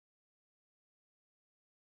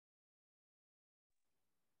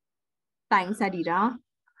 Thanks, Adira.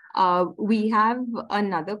 We have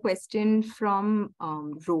another question from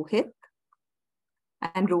Rohit.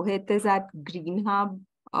 And Rohit is at Green Hub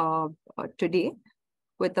today.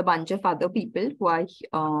 with a bunch of other people who are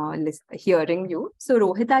hearing you. So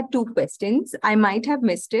Rohit had 2 questions. I might have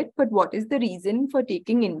missed it, but what is the reason for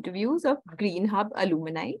taking interviews of Green Hub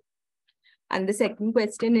alumni? And the second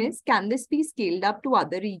question is, can this be scaled up to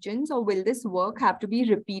other regions, or will this work have to be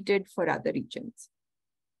repeated for other regions?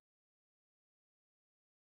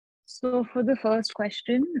 So for the first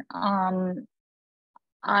question,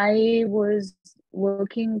 I was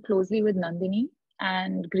working closely with Nandini,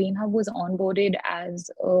 and Green Hub was onboarded as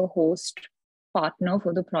a host partner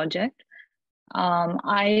for the project.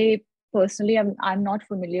 I personally, I'm not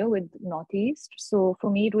familiar with Northeast. So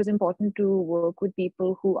for me, it was important to work with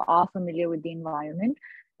people who are familiar with the environment.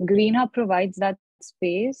 Green Hub provides that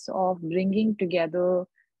space of bringing together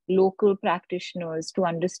local practitioners to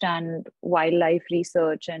understand wildlife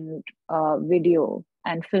research and video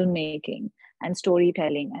and filmmaking and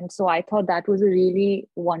storytelling. And so I thought that was a really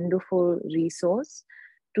wonderful resource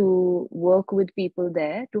to work with people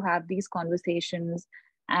there, to have these conversations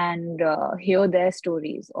and hear their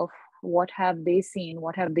stories of what have they seen,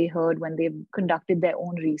 what have they heard when they've conducted their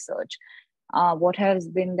own research, what has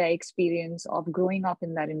been their experience of growing up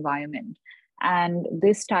in that environment. And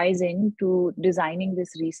this ties into designing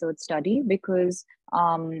this research study, because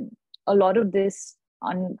a lot of this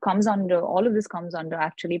comes under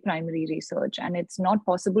actually primary research, and it's not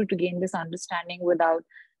possible to gain this understanding without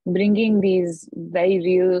bringing these very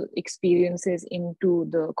real experiences into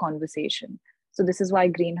the conversation. So this is why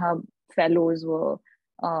Green Hub fellows were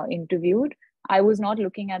interviewed. I was not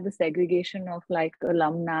looking at the segregation of like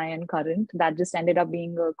alumni and current. That just ended up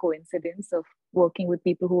being a coincidence of working with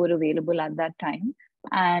people who were available at that time.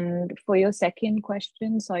 And for your second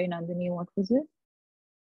question, sorry, Nandini, what was it?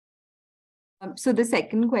 So the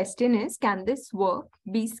second question is, can this work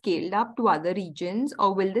be scaled up to other regions,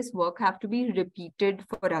 or will this work have to be repeated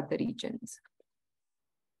for other regions?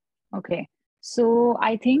 Okay, so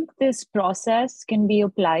I think this process can be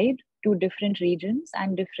applied to different regions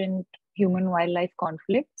and different human-wildlife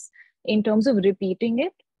conflicts. In terms of repeating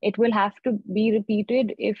it, it will have to be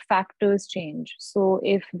repeated if factors change. So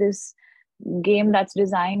if this game that's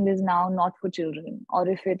designed is now not for children, or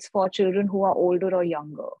if it's for children who are older or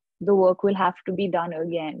younger, the work will have to be done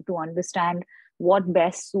again to understand what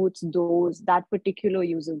best suits that particular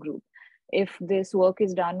user group. If this work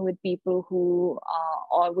is done with people who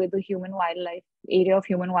or with the area of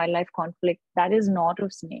human wildlife conflict that is not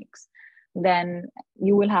of snakes, then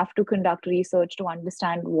you will have to conduct research to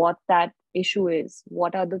understand what that issue is,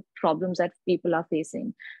 what are the problems that people are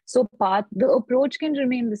facing. So the approach can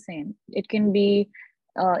remain the same. It can be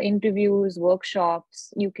interviews,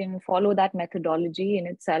 workshops. You can follow that methodology in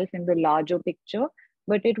itself in the larger picture,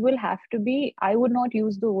 but it will have to be, I would not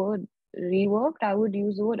use the word reworked, I would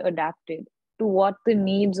use the word adapted to what the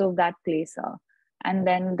needs of that place are. And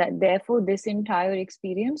then therefore this entire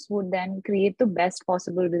experience would then create the best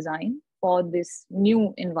possible design for this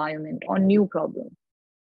new environment or new problem.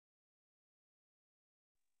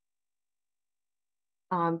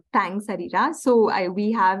 Thanks, Adira. So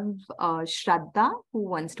we have Shraddha who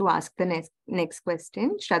wants to ask the next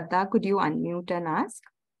question. Shraddha, could you unmute and ask?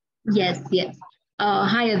 Yes.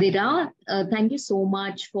 Hi, Adira. Thank you so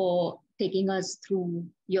much for taking us through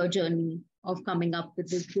your journey of coming up with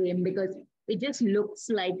this game, because it just looks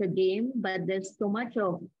like a game, but there's so much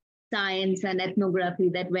of science and ethnography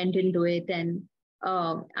that went into it. And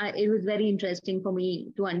it was very interesting for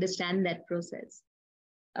me to understand that process.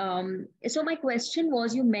 So my question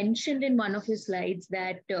was, you mentioned in one of your slides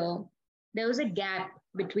that there was a gap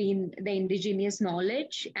between the indigenous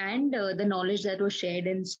knowledge and the knowledge that was shared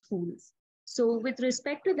in schools. So with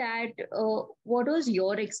respect to that, what was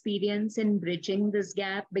your experience in bridging this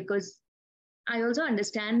gap? Because I also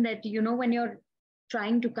understand that, when you're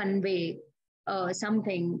trying to convey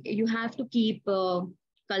something, you have to keep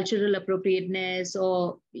cultural appropriateness,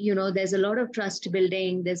 or, there's a lot of trust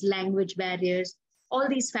building, there's language barriers, all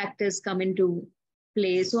these factors come into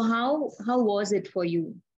play. So how was it for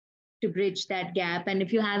you to bridge that gap? And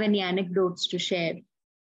if you have any anecdotes to share.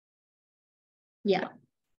 Yeah.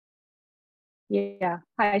 Yeah.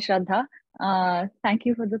 Hi, Shraddha. Thank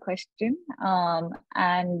you for the question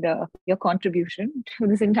and your contribution to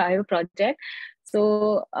this entire project.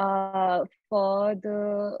 So for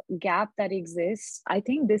the gap that exists, I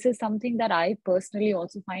think this is something that I personally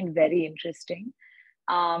also find very interesting.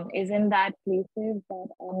 Is in that places that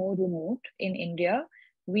are more remote in India,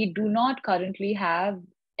 we do not currently have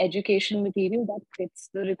educational material that fits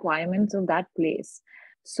the requirements of that place.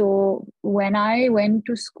 So when I went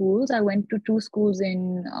to schools, I went to 2 schools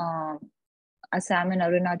in Assam and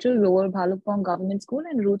Arunachal, Lower Bhalupong Government School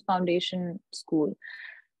and Ruth Foundation School.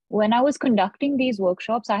 when I was conducting these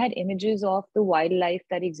workshops, I had images of the wildlife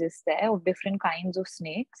that exists there, of different kinds of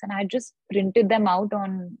snakes, and I just printed them out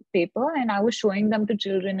on paper, and I was showing them to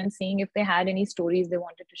children and seeing if they had any stories they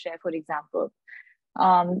wanted to share, for example.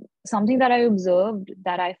 Something that I observed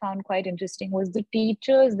that I found quite interesting was the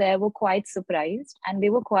teachers there were quite surprised, and they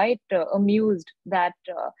were quite amused that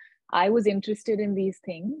I was interested in these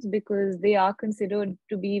things, because they are considered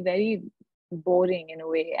to be very boring in a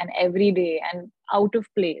way and everyday and out of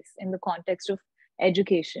place in the context of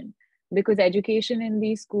education, because education in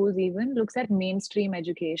these schools even looks at mainstream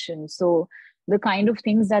education. So the kind of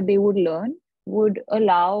things that they would learn would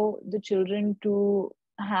allow the children to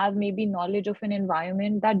have maybe knowledge of an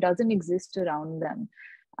environment that doesn't exist around them.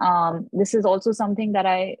 This is also something that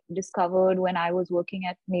I discovered when I was working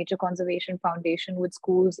at Nature Conservation Foundation with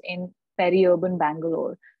schools in peri-urban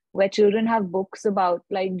Bangalore, where children have books about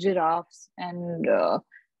like giraffes and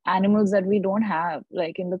animals that we don't have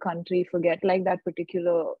like in the country, forget like that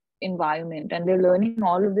particular environment, and they're learning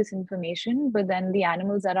all of this information, but then the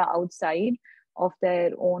animals that are outside of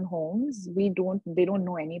their own homes, they don't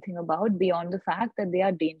know anything about, beyond the fact that they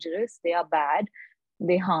are dangerous, they are bad,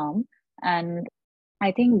 they harm. And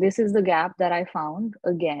I think this is the gap that I found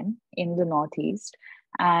again in the Northeast.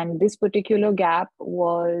 And this particular gap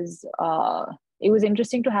was it was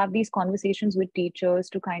interesting to have these conversations with teachers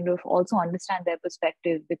to kind of also understand their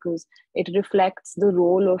perspective, because it reflects the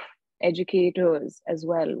role of educators as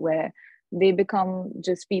well, where they become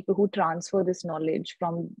just people who transfer this knowledge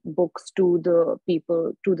from books to the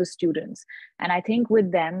people, to the students. And I think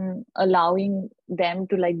with them, allowing them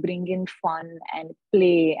to like bring in fun and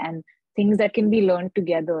play and things that can be learned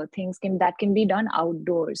together, that can be done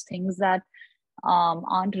outdoors, things that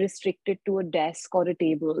aren't restricted to a desk or a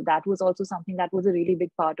table. That was also something that was a really big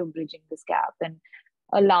part of bridging this gap, and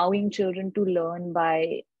allowing children to learn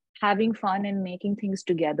by having fun and making things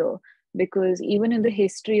together. Because even in the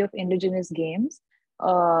history of Indigenous games,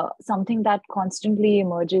 something that constantly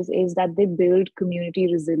emerges is that they build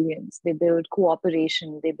community resilience, they build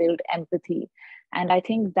cooperation, they build empathy. And I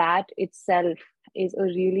think that itself is a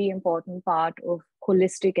really important part of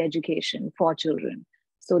holistic education for children.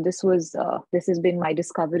 So this has been my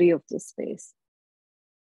discovery of this space.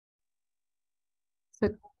 So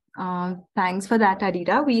thanks for that,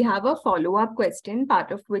 Adira. We have a follow-up question,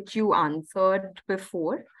 part of which you answered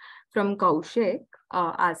before, from Kaushik,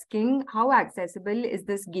 asking how accessible is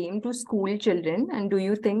this game to school children, and do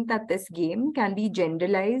you think that this game can be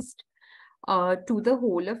generalized to the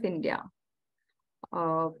whole of India?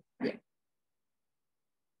 Yeah.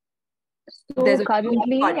 So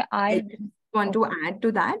currently, I want to add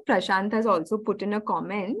to that. Prashant has also put in a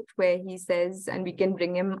comment where he says, and we can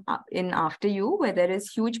bring him in after you, where there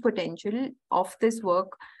is huge potential of this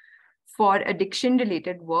work for addiction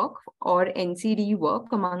related work or NCD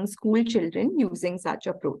work among school children using such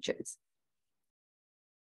approaches.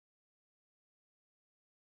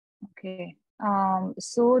 Okay.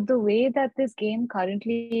 So the way that this game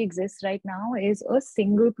currently exists right now is a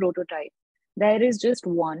single prototype. There is just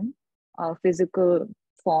one physical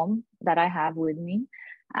form that I have with me,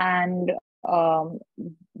 and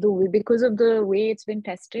because of the way it's been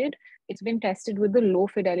tested with the low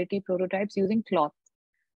fidelity prototypes using cloth.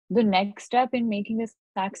 The next step in making this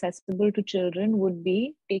accessible to children would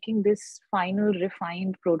be taking this final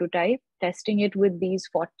refined prototype, testing it with these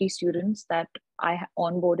 40 students that I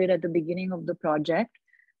onboarded at the beginning of the project,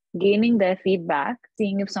 gaining their feedback,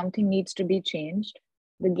 seeing if something needs to be changed.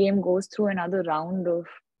 The game goes through another round of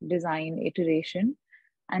design iteration.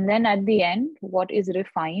 And then at the end, what is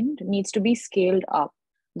refined needs to be scaled up.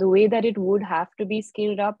 The way that it would have to be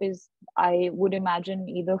scaled up is, I would imagine,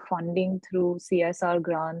 either funding through CSR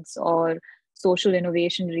grants or social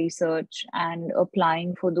innovation research, and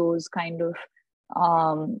applying for those kind of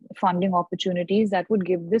funding opportunities that would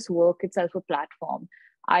give this work itself a platform.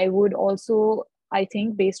 I would also, I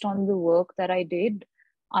think, based on the work that I did,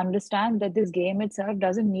 understand that this game itself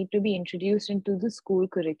doesn't need to be introduced into the school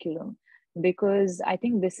curriculum, because I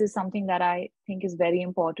think this is something that I think is very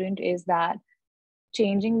important, is that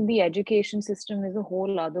changing the education system is a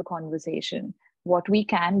whole other conversation. What we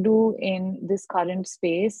can do in this current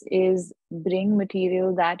space is bring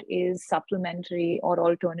material that is supplementary or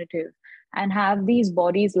alternative, and have these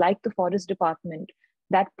bodies like the forest department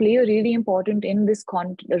that play a really important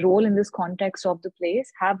role in this context of the place,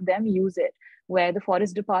 have them use it, where the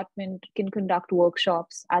forest department can conduct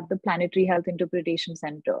workshops at the Planetary Health Interpretation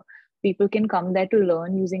Center. People can come there to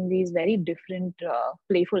learn using these very different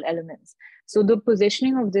playful elements. So the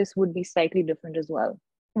positioning of this would be slightly different as well.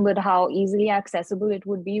 But how easily accessible it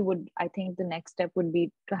would be, I think the next step would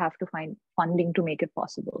be to have to find funding to make it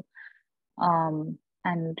possible.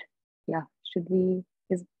 And yeah,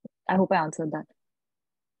 I hope I answered that.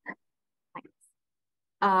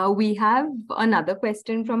 We have another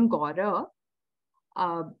question from Gaurav,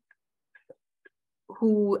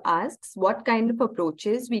 who asks what kind of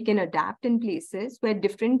approaches we can adapt in places where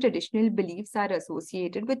different traditional beliefs are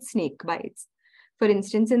associated with snake bites. For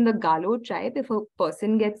instance, in the Galo tribe, if a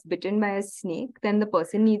person gets bitten by a snake, then the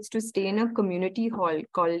person needs to stay in a community hall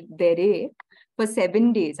called Dere for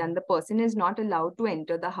 7 days, and the person is not allowed to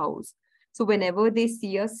enter the house. So whenever they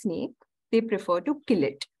see a snake, they prefer to kill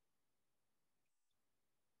it.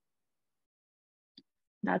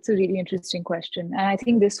 That's a really interesting question. And I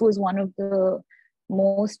think this was one of the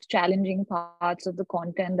most challenging parts of the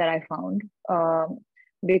content that I found,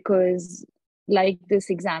 because like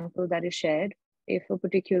this example that is shared, if a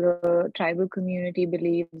particular tribal community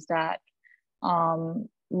believes that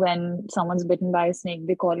when someone's bitten by a snake,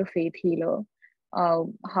 they call a faith healer,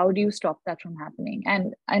 how do you stop that from happening?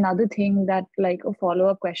 And another thing that, like, a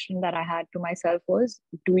follow-up question that I had to myself was,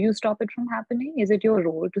 do you stop it from happening? Is it your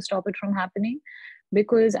role to stop it from happening?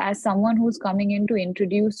 Because as someone who's coming in to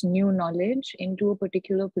introduce new knowledge into a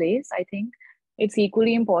particular place, I think it's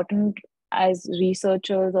equally important as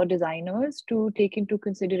researchers or designers to take into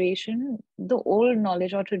consideration the old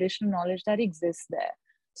knowledge or traditional knowledge that exists there.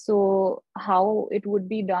 So how it would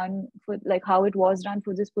be done for, like how it was done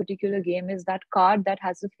for this particular game, is that card that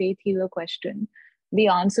has a faith healer question. The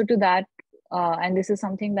answer to that, and this is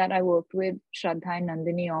something that I worked with Shraddha and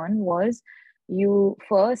Nandini on, was you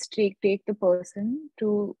first take the person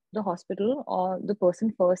to the hospital, or the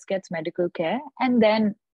person first gets medical care, and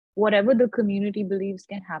then whatever the community believes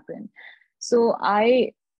can happen. So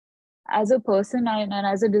I, as a person and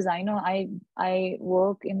as a designer, I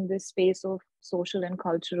work in this space of social and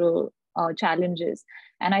cultural challenges,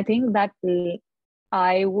 and I think that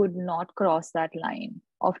I would not cross that line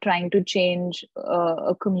of trying to change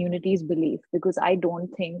a community's belief, because I don't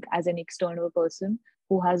think, as an external person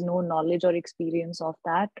who has no knowledge or experience of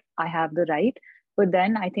that, I have the right. But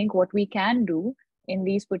then I think what we can do in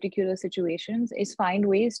these particular situations is find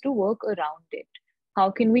ways to work around it.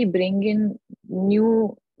 How can we bring in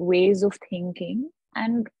new ways of thinking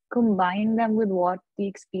and combine them with what the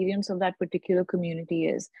experience of that particular community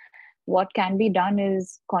is? What can be done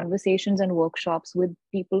is conversations and workshops with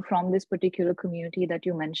people from this particular community that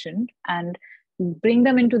you mentioned, and bring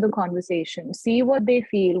them into the conversation, see what they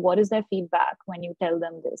feel, what is their feedback when you tell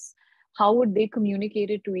them this, how would they communicate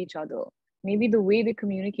it to each other. Maybe the way they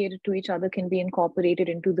communicate it to each other can be incorporated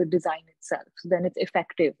into the design itself, so then it's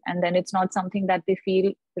effective, and then it's not something that they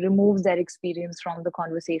feel removes their experience from the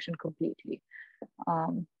conversation completely.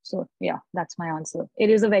 So yeah, that's my answer. It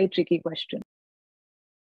is a very tricky question.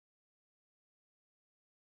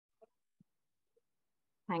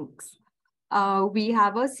 Thanks. We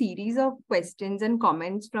have a series of questions and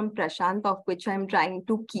comments from Prashant, of which I'm trying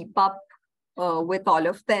to keep up with all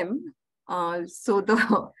of them. So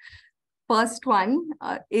the first one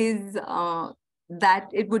is that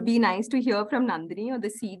it would be nice to hear from Nandini or the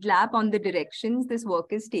Seed Lab on the directions this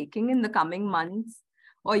work is taking in the coming months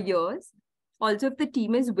or years. Also, if the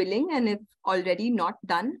team is willing, and if already not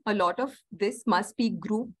done, a lot of this must be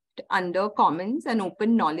grouped under Commons and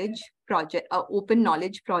open knowledge project,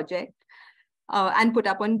 and put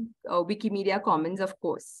up on Wikimedia Commons, of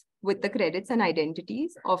course, with the credits and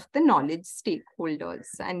identities of the knowledge stakeholders.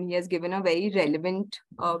 And he has given a very relevant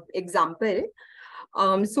example.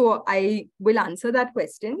 So I will answer that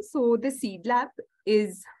question. So the Seed Lab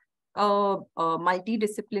is a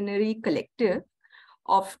multidisciplinary collective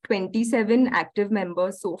of 27 active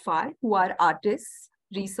members so far, who are artists,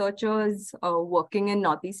 researchers working in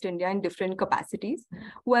Northeast India in different capacities,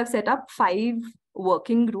 who have set up 5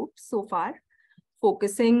 working groups so far,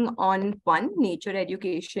 focusing on 1, nature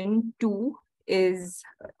education, 2 is,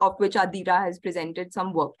 of which Adira has presented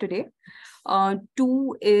some work today.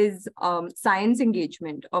 2 is science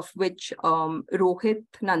engagement, of which Rohit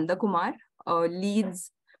Nandakumar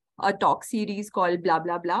leads a talk series called Blah,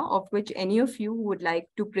 Blah, Blah, of which any of you who would like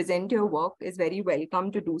to present your work is very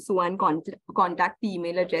welcome to do so, and contact the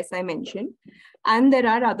email address I mentioned. And there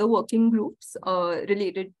are other working groups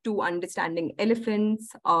related to understanding elephants,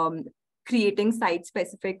 creating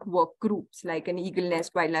site-specific work groups like an Eagle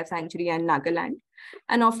Nest Wildlife Sanctuary and Nagaland,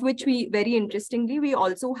 and of which we, very interestingly, we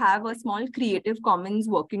also have a small Creative Commons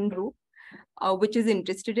working group, which is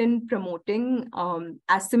interested in promoting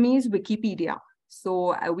Assamese Wikipedia.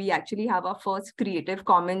 So we actually have our first Creative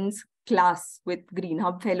Commons class with Green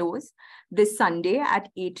Hub Fellows this Sunday at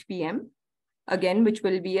 8 p.m. Again, which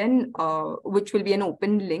will be an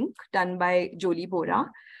open link done by Jolie Bora.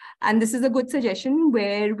 And this is a good suggestion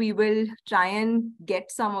where we will try and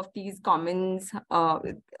get some of these commons,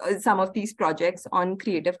 some of these projects on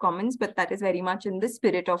Creative Commons, but that is very much in the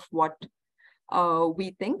spirit of what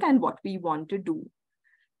we think and what we want to do.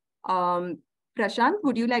 Prashant,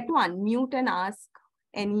 would you like to unmute and ask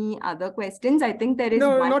any other questions? I think there is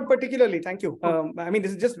No, one. not particularly. Thank you. I mean,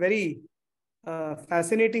 this is just very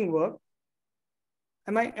fascinating work.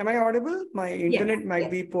 Am I audible? My internet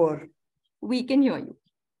might be poor. We can hear you.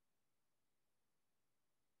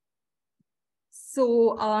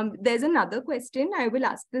 So there's another question. I will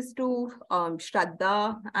ask this to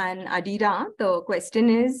Shraddha and Adira. The question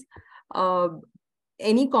is,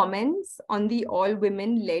 any comments on the all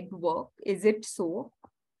women led work? Is it so?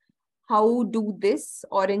 How do this,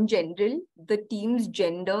 or in general, the team's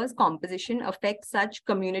genders composition affect such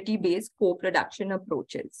community-based co-production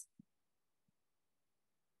approaches?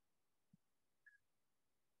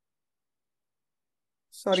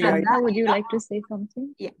 Sorry, Shraddha, would you like to say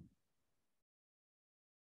something? Yeah.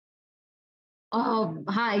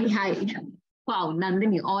 Hi. Wow,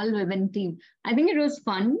 Nandini, all women team. I think it was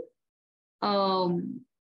fun. Can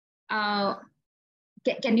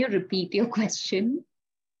you repeat your question?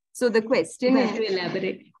 So the question is, to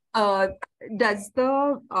elaborate. Does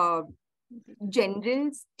the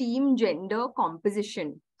general team gender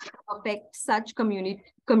composition affect such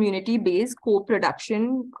community-based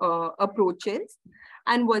co-production approaches?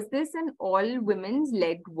 And was this an all women's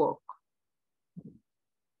led work?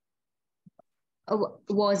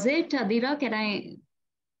 Was it, Adira?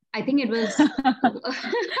 I think it was.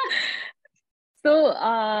 So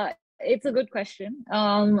it's a good question.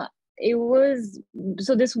 It was,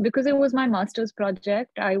 so this, because it was my master's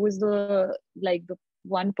project, I was the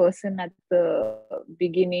one person at the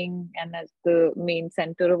beginning and as the main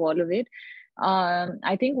center of all of it.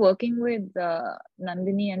 I think working with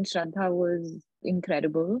Nandini and Shraddha was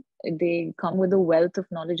incredible. They come with a wealth of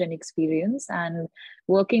knowledge and experience, and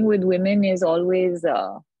working with women is always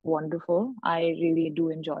wonderful. I really do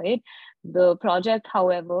enjoy it. The project,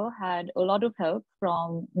 however, had a lot of help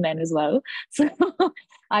from men as well. So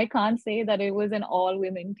I can't say that it was an all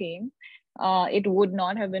women team. It would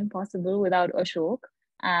not have been possible without Ashok.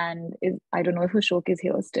 And I don't know if Ashok is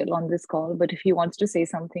here still on this call, but if he wants to say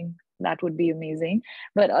something, that would be amazing.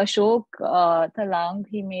 But Ashok Talang,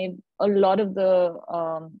 he made a lot of the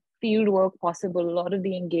field work possible, a lot of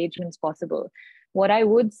the engagements possible. What I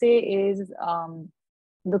would say is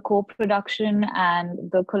the co-production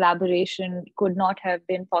and the collaboration could not have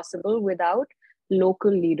been possible without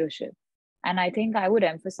local leadership. And I think I would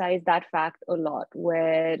emphasize that fact a lot,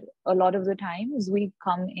 where a lot of the times we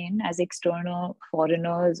come in as external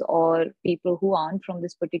foreigners or people who aren't from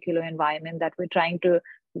this particular environment that we're trying to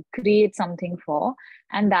create something for.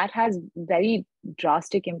 And that has very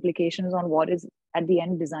drastic implications on what is at the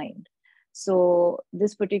end designed. So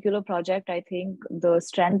this particular project, I think the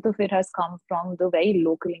strength of it has come from the very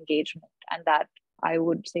local engagement. And that I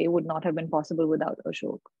would say would not have been possible without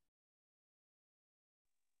Ashok.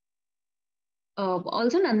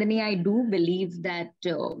 Also, Nandini, I do believe that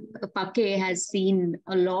Pakke has seen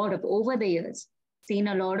a lot of, over the years, seen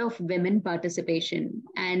a lot of women participation.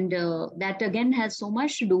 And that again has so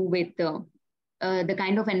much to do with the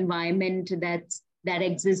kind of environment that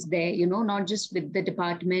exists there, you know, not just with the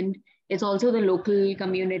department, it's also the local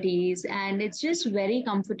communities. And it's just very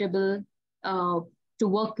comfortable to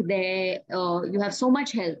work there. You have so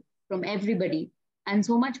much help from everybody and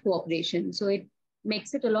so much cooperation. So it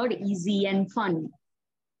makes it a lot easy and fun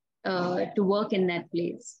to work in that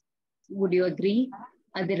place. Would you agree,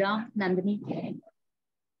 Adira, Nandini?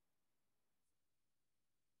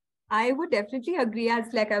 I would definitely agree.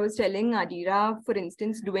 As like I was telling Adira, for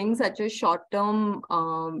instance, doing such a short-term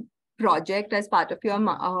project as part of your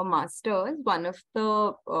master's, one of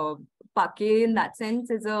the Pakke in that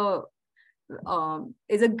sense is a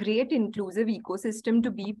great inclusive ecosystem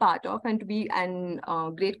to be part of, and to be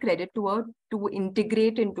great credit to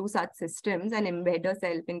integrate into such systems and embed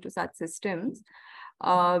yourself into such systems,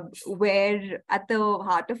 where at the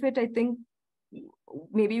heart of it, I think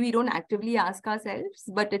maybe we don't actively ask ourselves,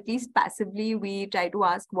 but at least passively we try to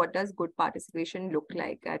ask, what does good participation look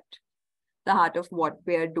like at the heart of what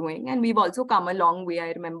we're doing? And we've also come a long way.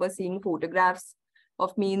 I remember seeing photographs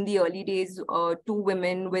of me in the early days, 2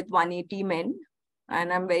 women with 180 men.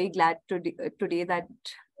 And I'm very glad today that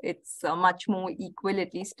it's much more equal,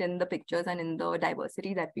 at least in the pictures and in the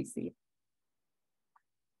diversity that we see.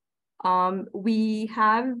 We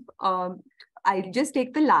have, I'll just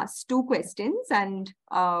take the last 2 questions and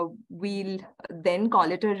we'll then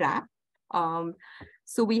call it a wrap.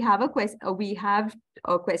 So we have a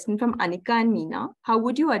question from Anika and Meena. How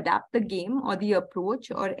would you adapt the game or the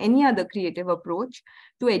approach or any other creative approach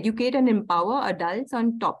to educate and empower adults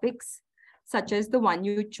on topics such as the one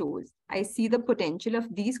you chose? I see the potential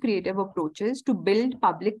of these creative approaches to build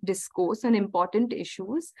public discourse on important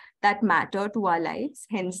issues that matter to our lives,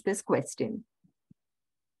 hence this question.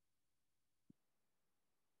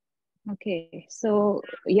 Okay, so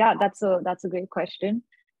yeah, that's a great question.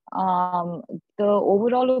 The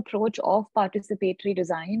overall approach of participatory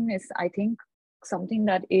design is, I think, something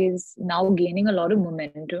that is now gaining a lot of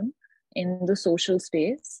momentum in the social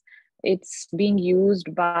space. It's being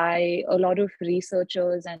used by a lot of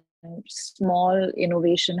researchers and small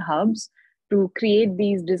innovation hubs to create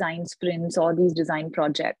these design sprints or these design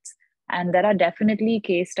projects. And there are definitely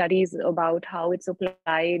case studies about how it's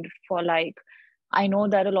applied for, like, I know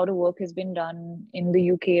that a lot of work has been done in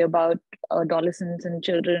the UK about adolescents and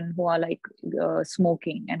children who are like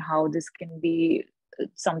smoking, and how this can be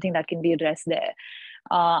something that can be addressed there.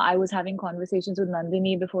 I was having conversations with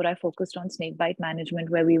Nandini before I focused on snakebite management,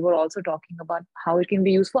 where we were also talking about how it can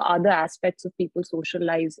be used for other aspects of people's social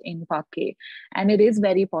lives in Pakke. And it is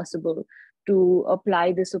very possible to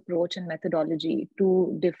apply this approach and methodology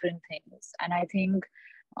to different things. And I think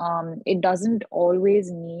it doesn't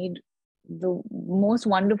always need, the most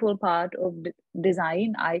wonderful part of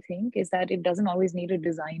design, I think, is that it doesn't always need a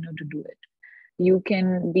designer to do it. You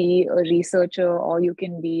can be a researcher, or you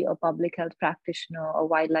can be a public health practitioner, a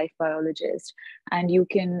wildlife biologist, and you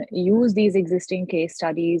can use these existing case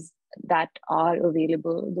studies that are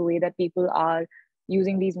available, the way that people are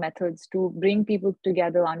using these methods to bring people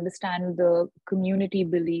together, understand the community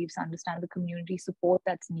beliefs, understand the community support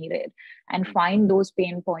that's needed, and find those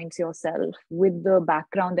pain points yourself with the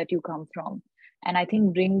background that you come from. And I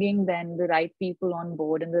think bringing then the right people on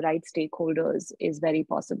board and the right stakeholders is very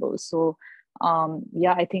possible. So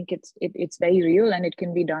yeah, I think it's very real, and it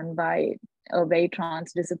can be done by a very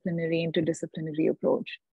transdisciplinary, interdisciplinary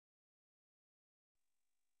approach.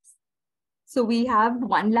 So we have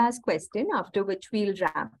one last question, after which we'll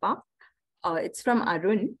wrap up. It's from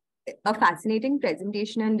Arun. A fascinating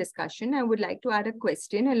presentation and discussion. I would like to add a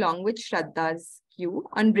question along with Shraddha's cue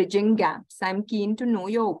on bridging gaps. I'm keen to know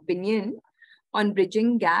your opinion on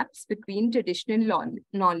bridging gaps between traditional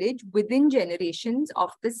knowledge within generations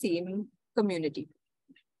of the same community.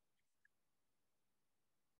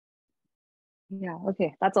 Yeah,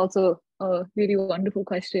 okay, that's also a really wonderful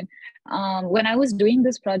question. When I was doing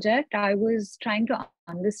this project, I was trying to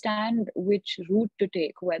understand which route to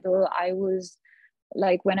take, whether I was,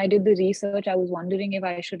 like, when I did the research, I was wondering if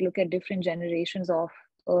I should look at different generations of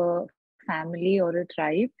a family or a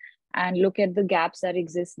tribe and look at the gaps that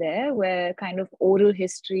exist there, where kind of oral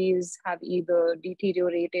histories have either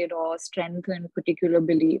deteriorated or strengthened particular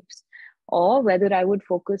beliefs, or whether I would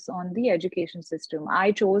focus on the education system.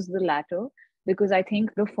 I chose the latter because I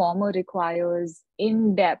think the former requires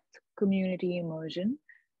in-depth community immersion,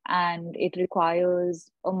 and it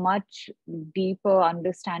requires a much deeper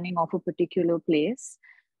understanding of a particular place.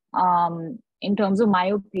 In terms of my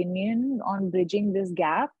opinion on bridging this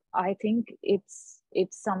gap, I think it's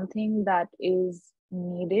something that is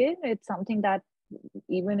needed. It's something that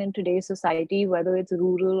even in today's society, whether it's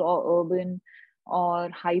rural or urban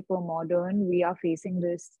or hyper modern, we are facing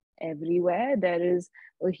this everywhere. There is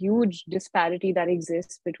a huge disparity that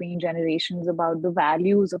exists between generations about the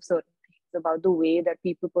values of certain things, about the way that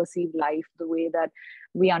people perceive life, the way that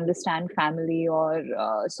we understand family or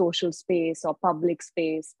social space or public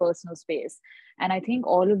space, personal space. And I think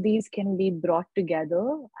all of these can be brought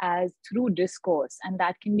together as through discourse, and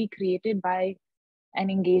that can be created by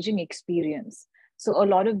an engaging experience. So a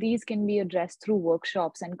lot of these can be addressed through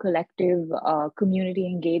workshops and collective community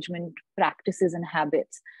engagement practices and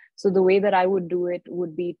habits. So the way that I would do it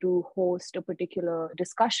would be to host a particular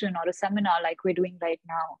discussion or a seminar like we're doing right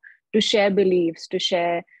now, to share beliefs, to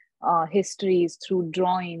share histories through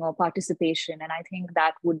drawing or participation. And I think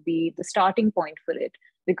that would be the starting point for it,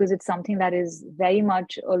 because it's something that is very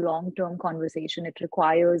much a long-term conversation. It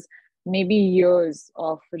requires maybe years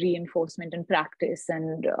of reinforcement and practice,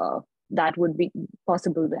 and that would be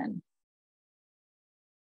possible then.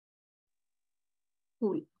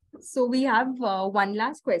 Cool. So we have one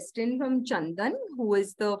last question from Chandan, who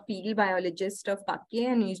is the field biologist of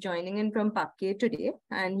Pakke, and he's joining in from Pakke today.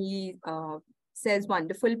 And he says,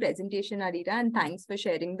 wonderful presentation, Adira, and thanks for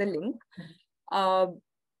sharing the link.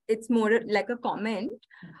 It's more like a comment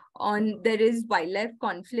on there is wildlife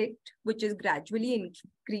conflict, which is gradually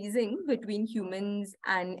increasing between humans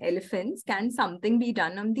and elephants. Can something be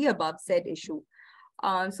done on the above said issue?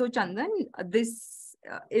 So Chandan, this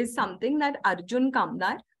is something that Arjun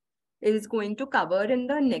Kamdar, is going to cover in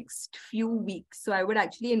the next few weeks. So I would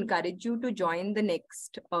actually encourage you to join the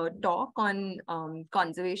next talk on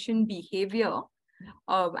conservation behavior.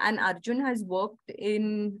 And Arjun has worked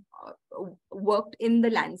in the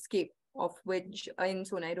landscape, of which in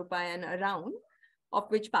Sonai Rupai and around, of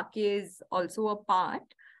which Pakke is also a part.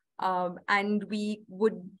 And we'd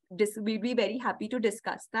be very happy to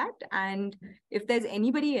discuss that. And if there's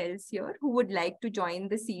anybody else here who would like to join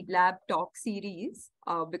the Seed Lab talk series,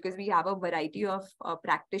 because we have a variety of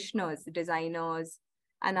practitioners, designers,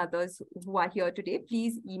 and others who are here today,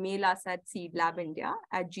 please email us at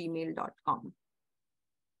seedlabindia@gmail.com.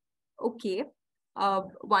 Okay.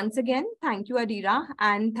 Once again, thank you, Adira,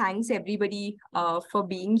 and thanks everybody for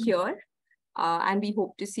being here. And we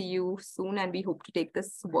hope to see you soon, and we hope to take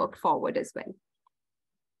this work forward as well.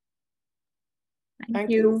 Thank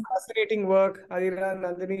you. Fascinating work, Adira,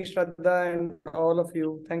 Nandini, Shraddha, and all of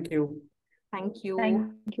you. Thank you. Thank you.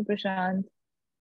 Thank you, Prashant.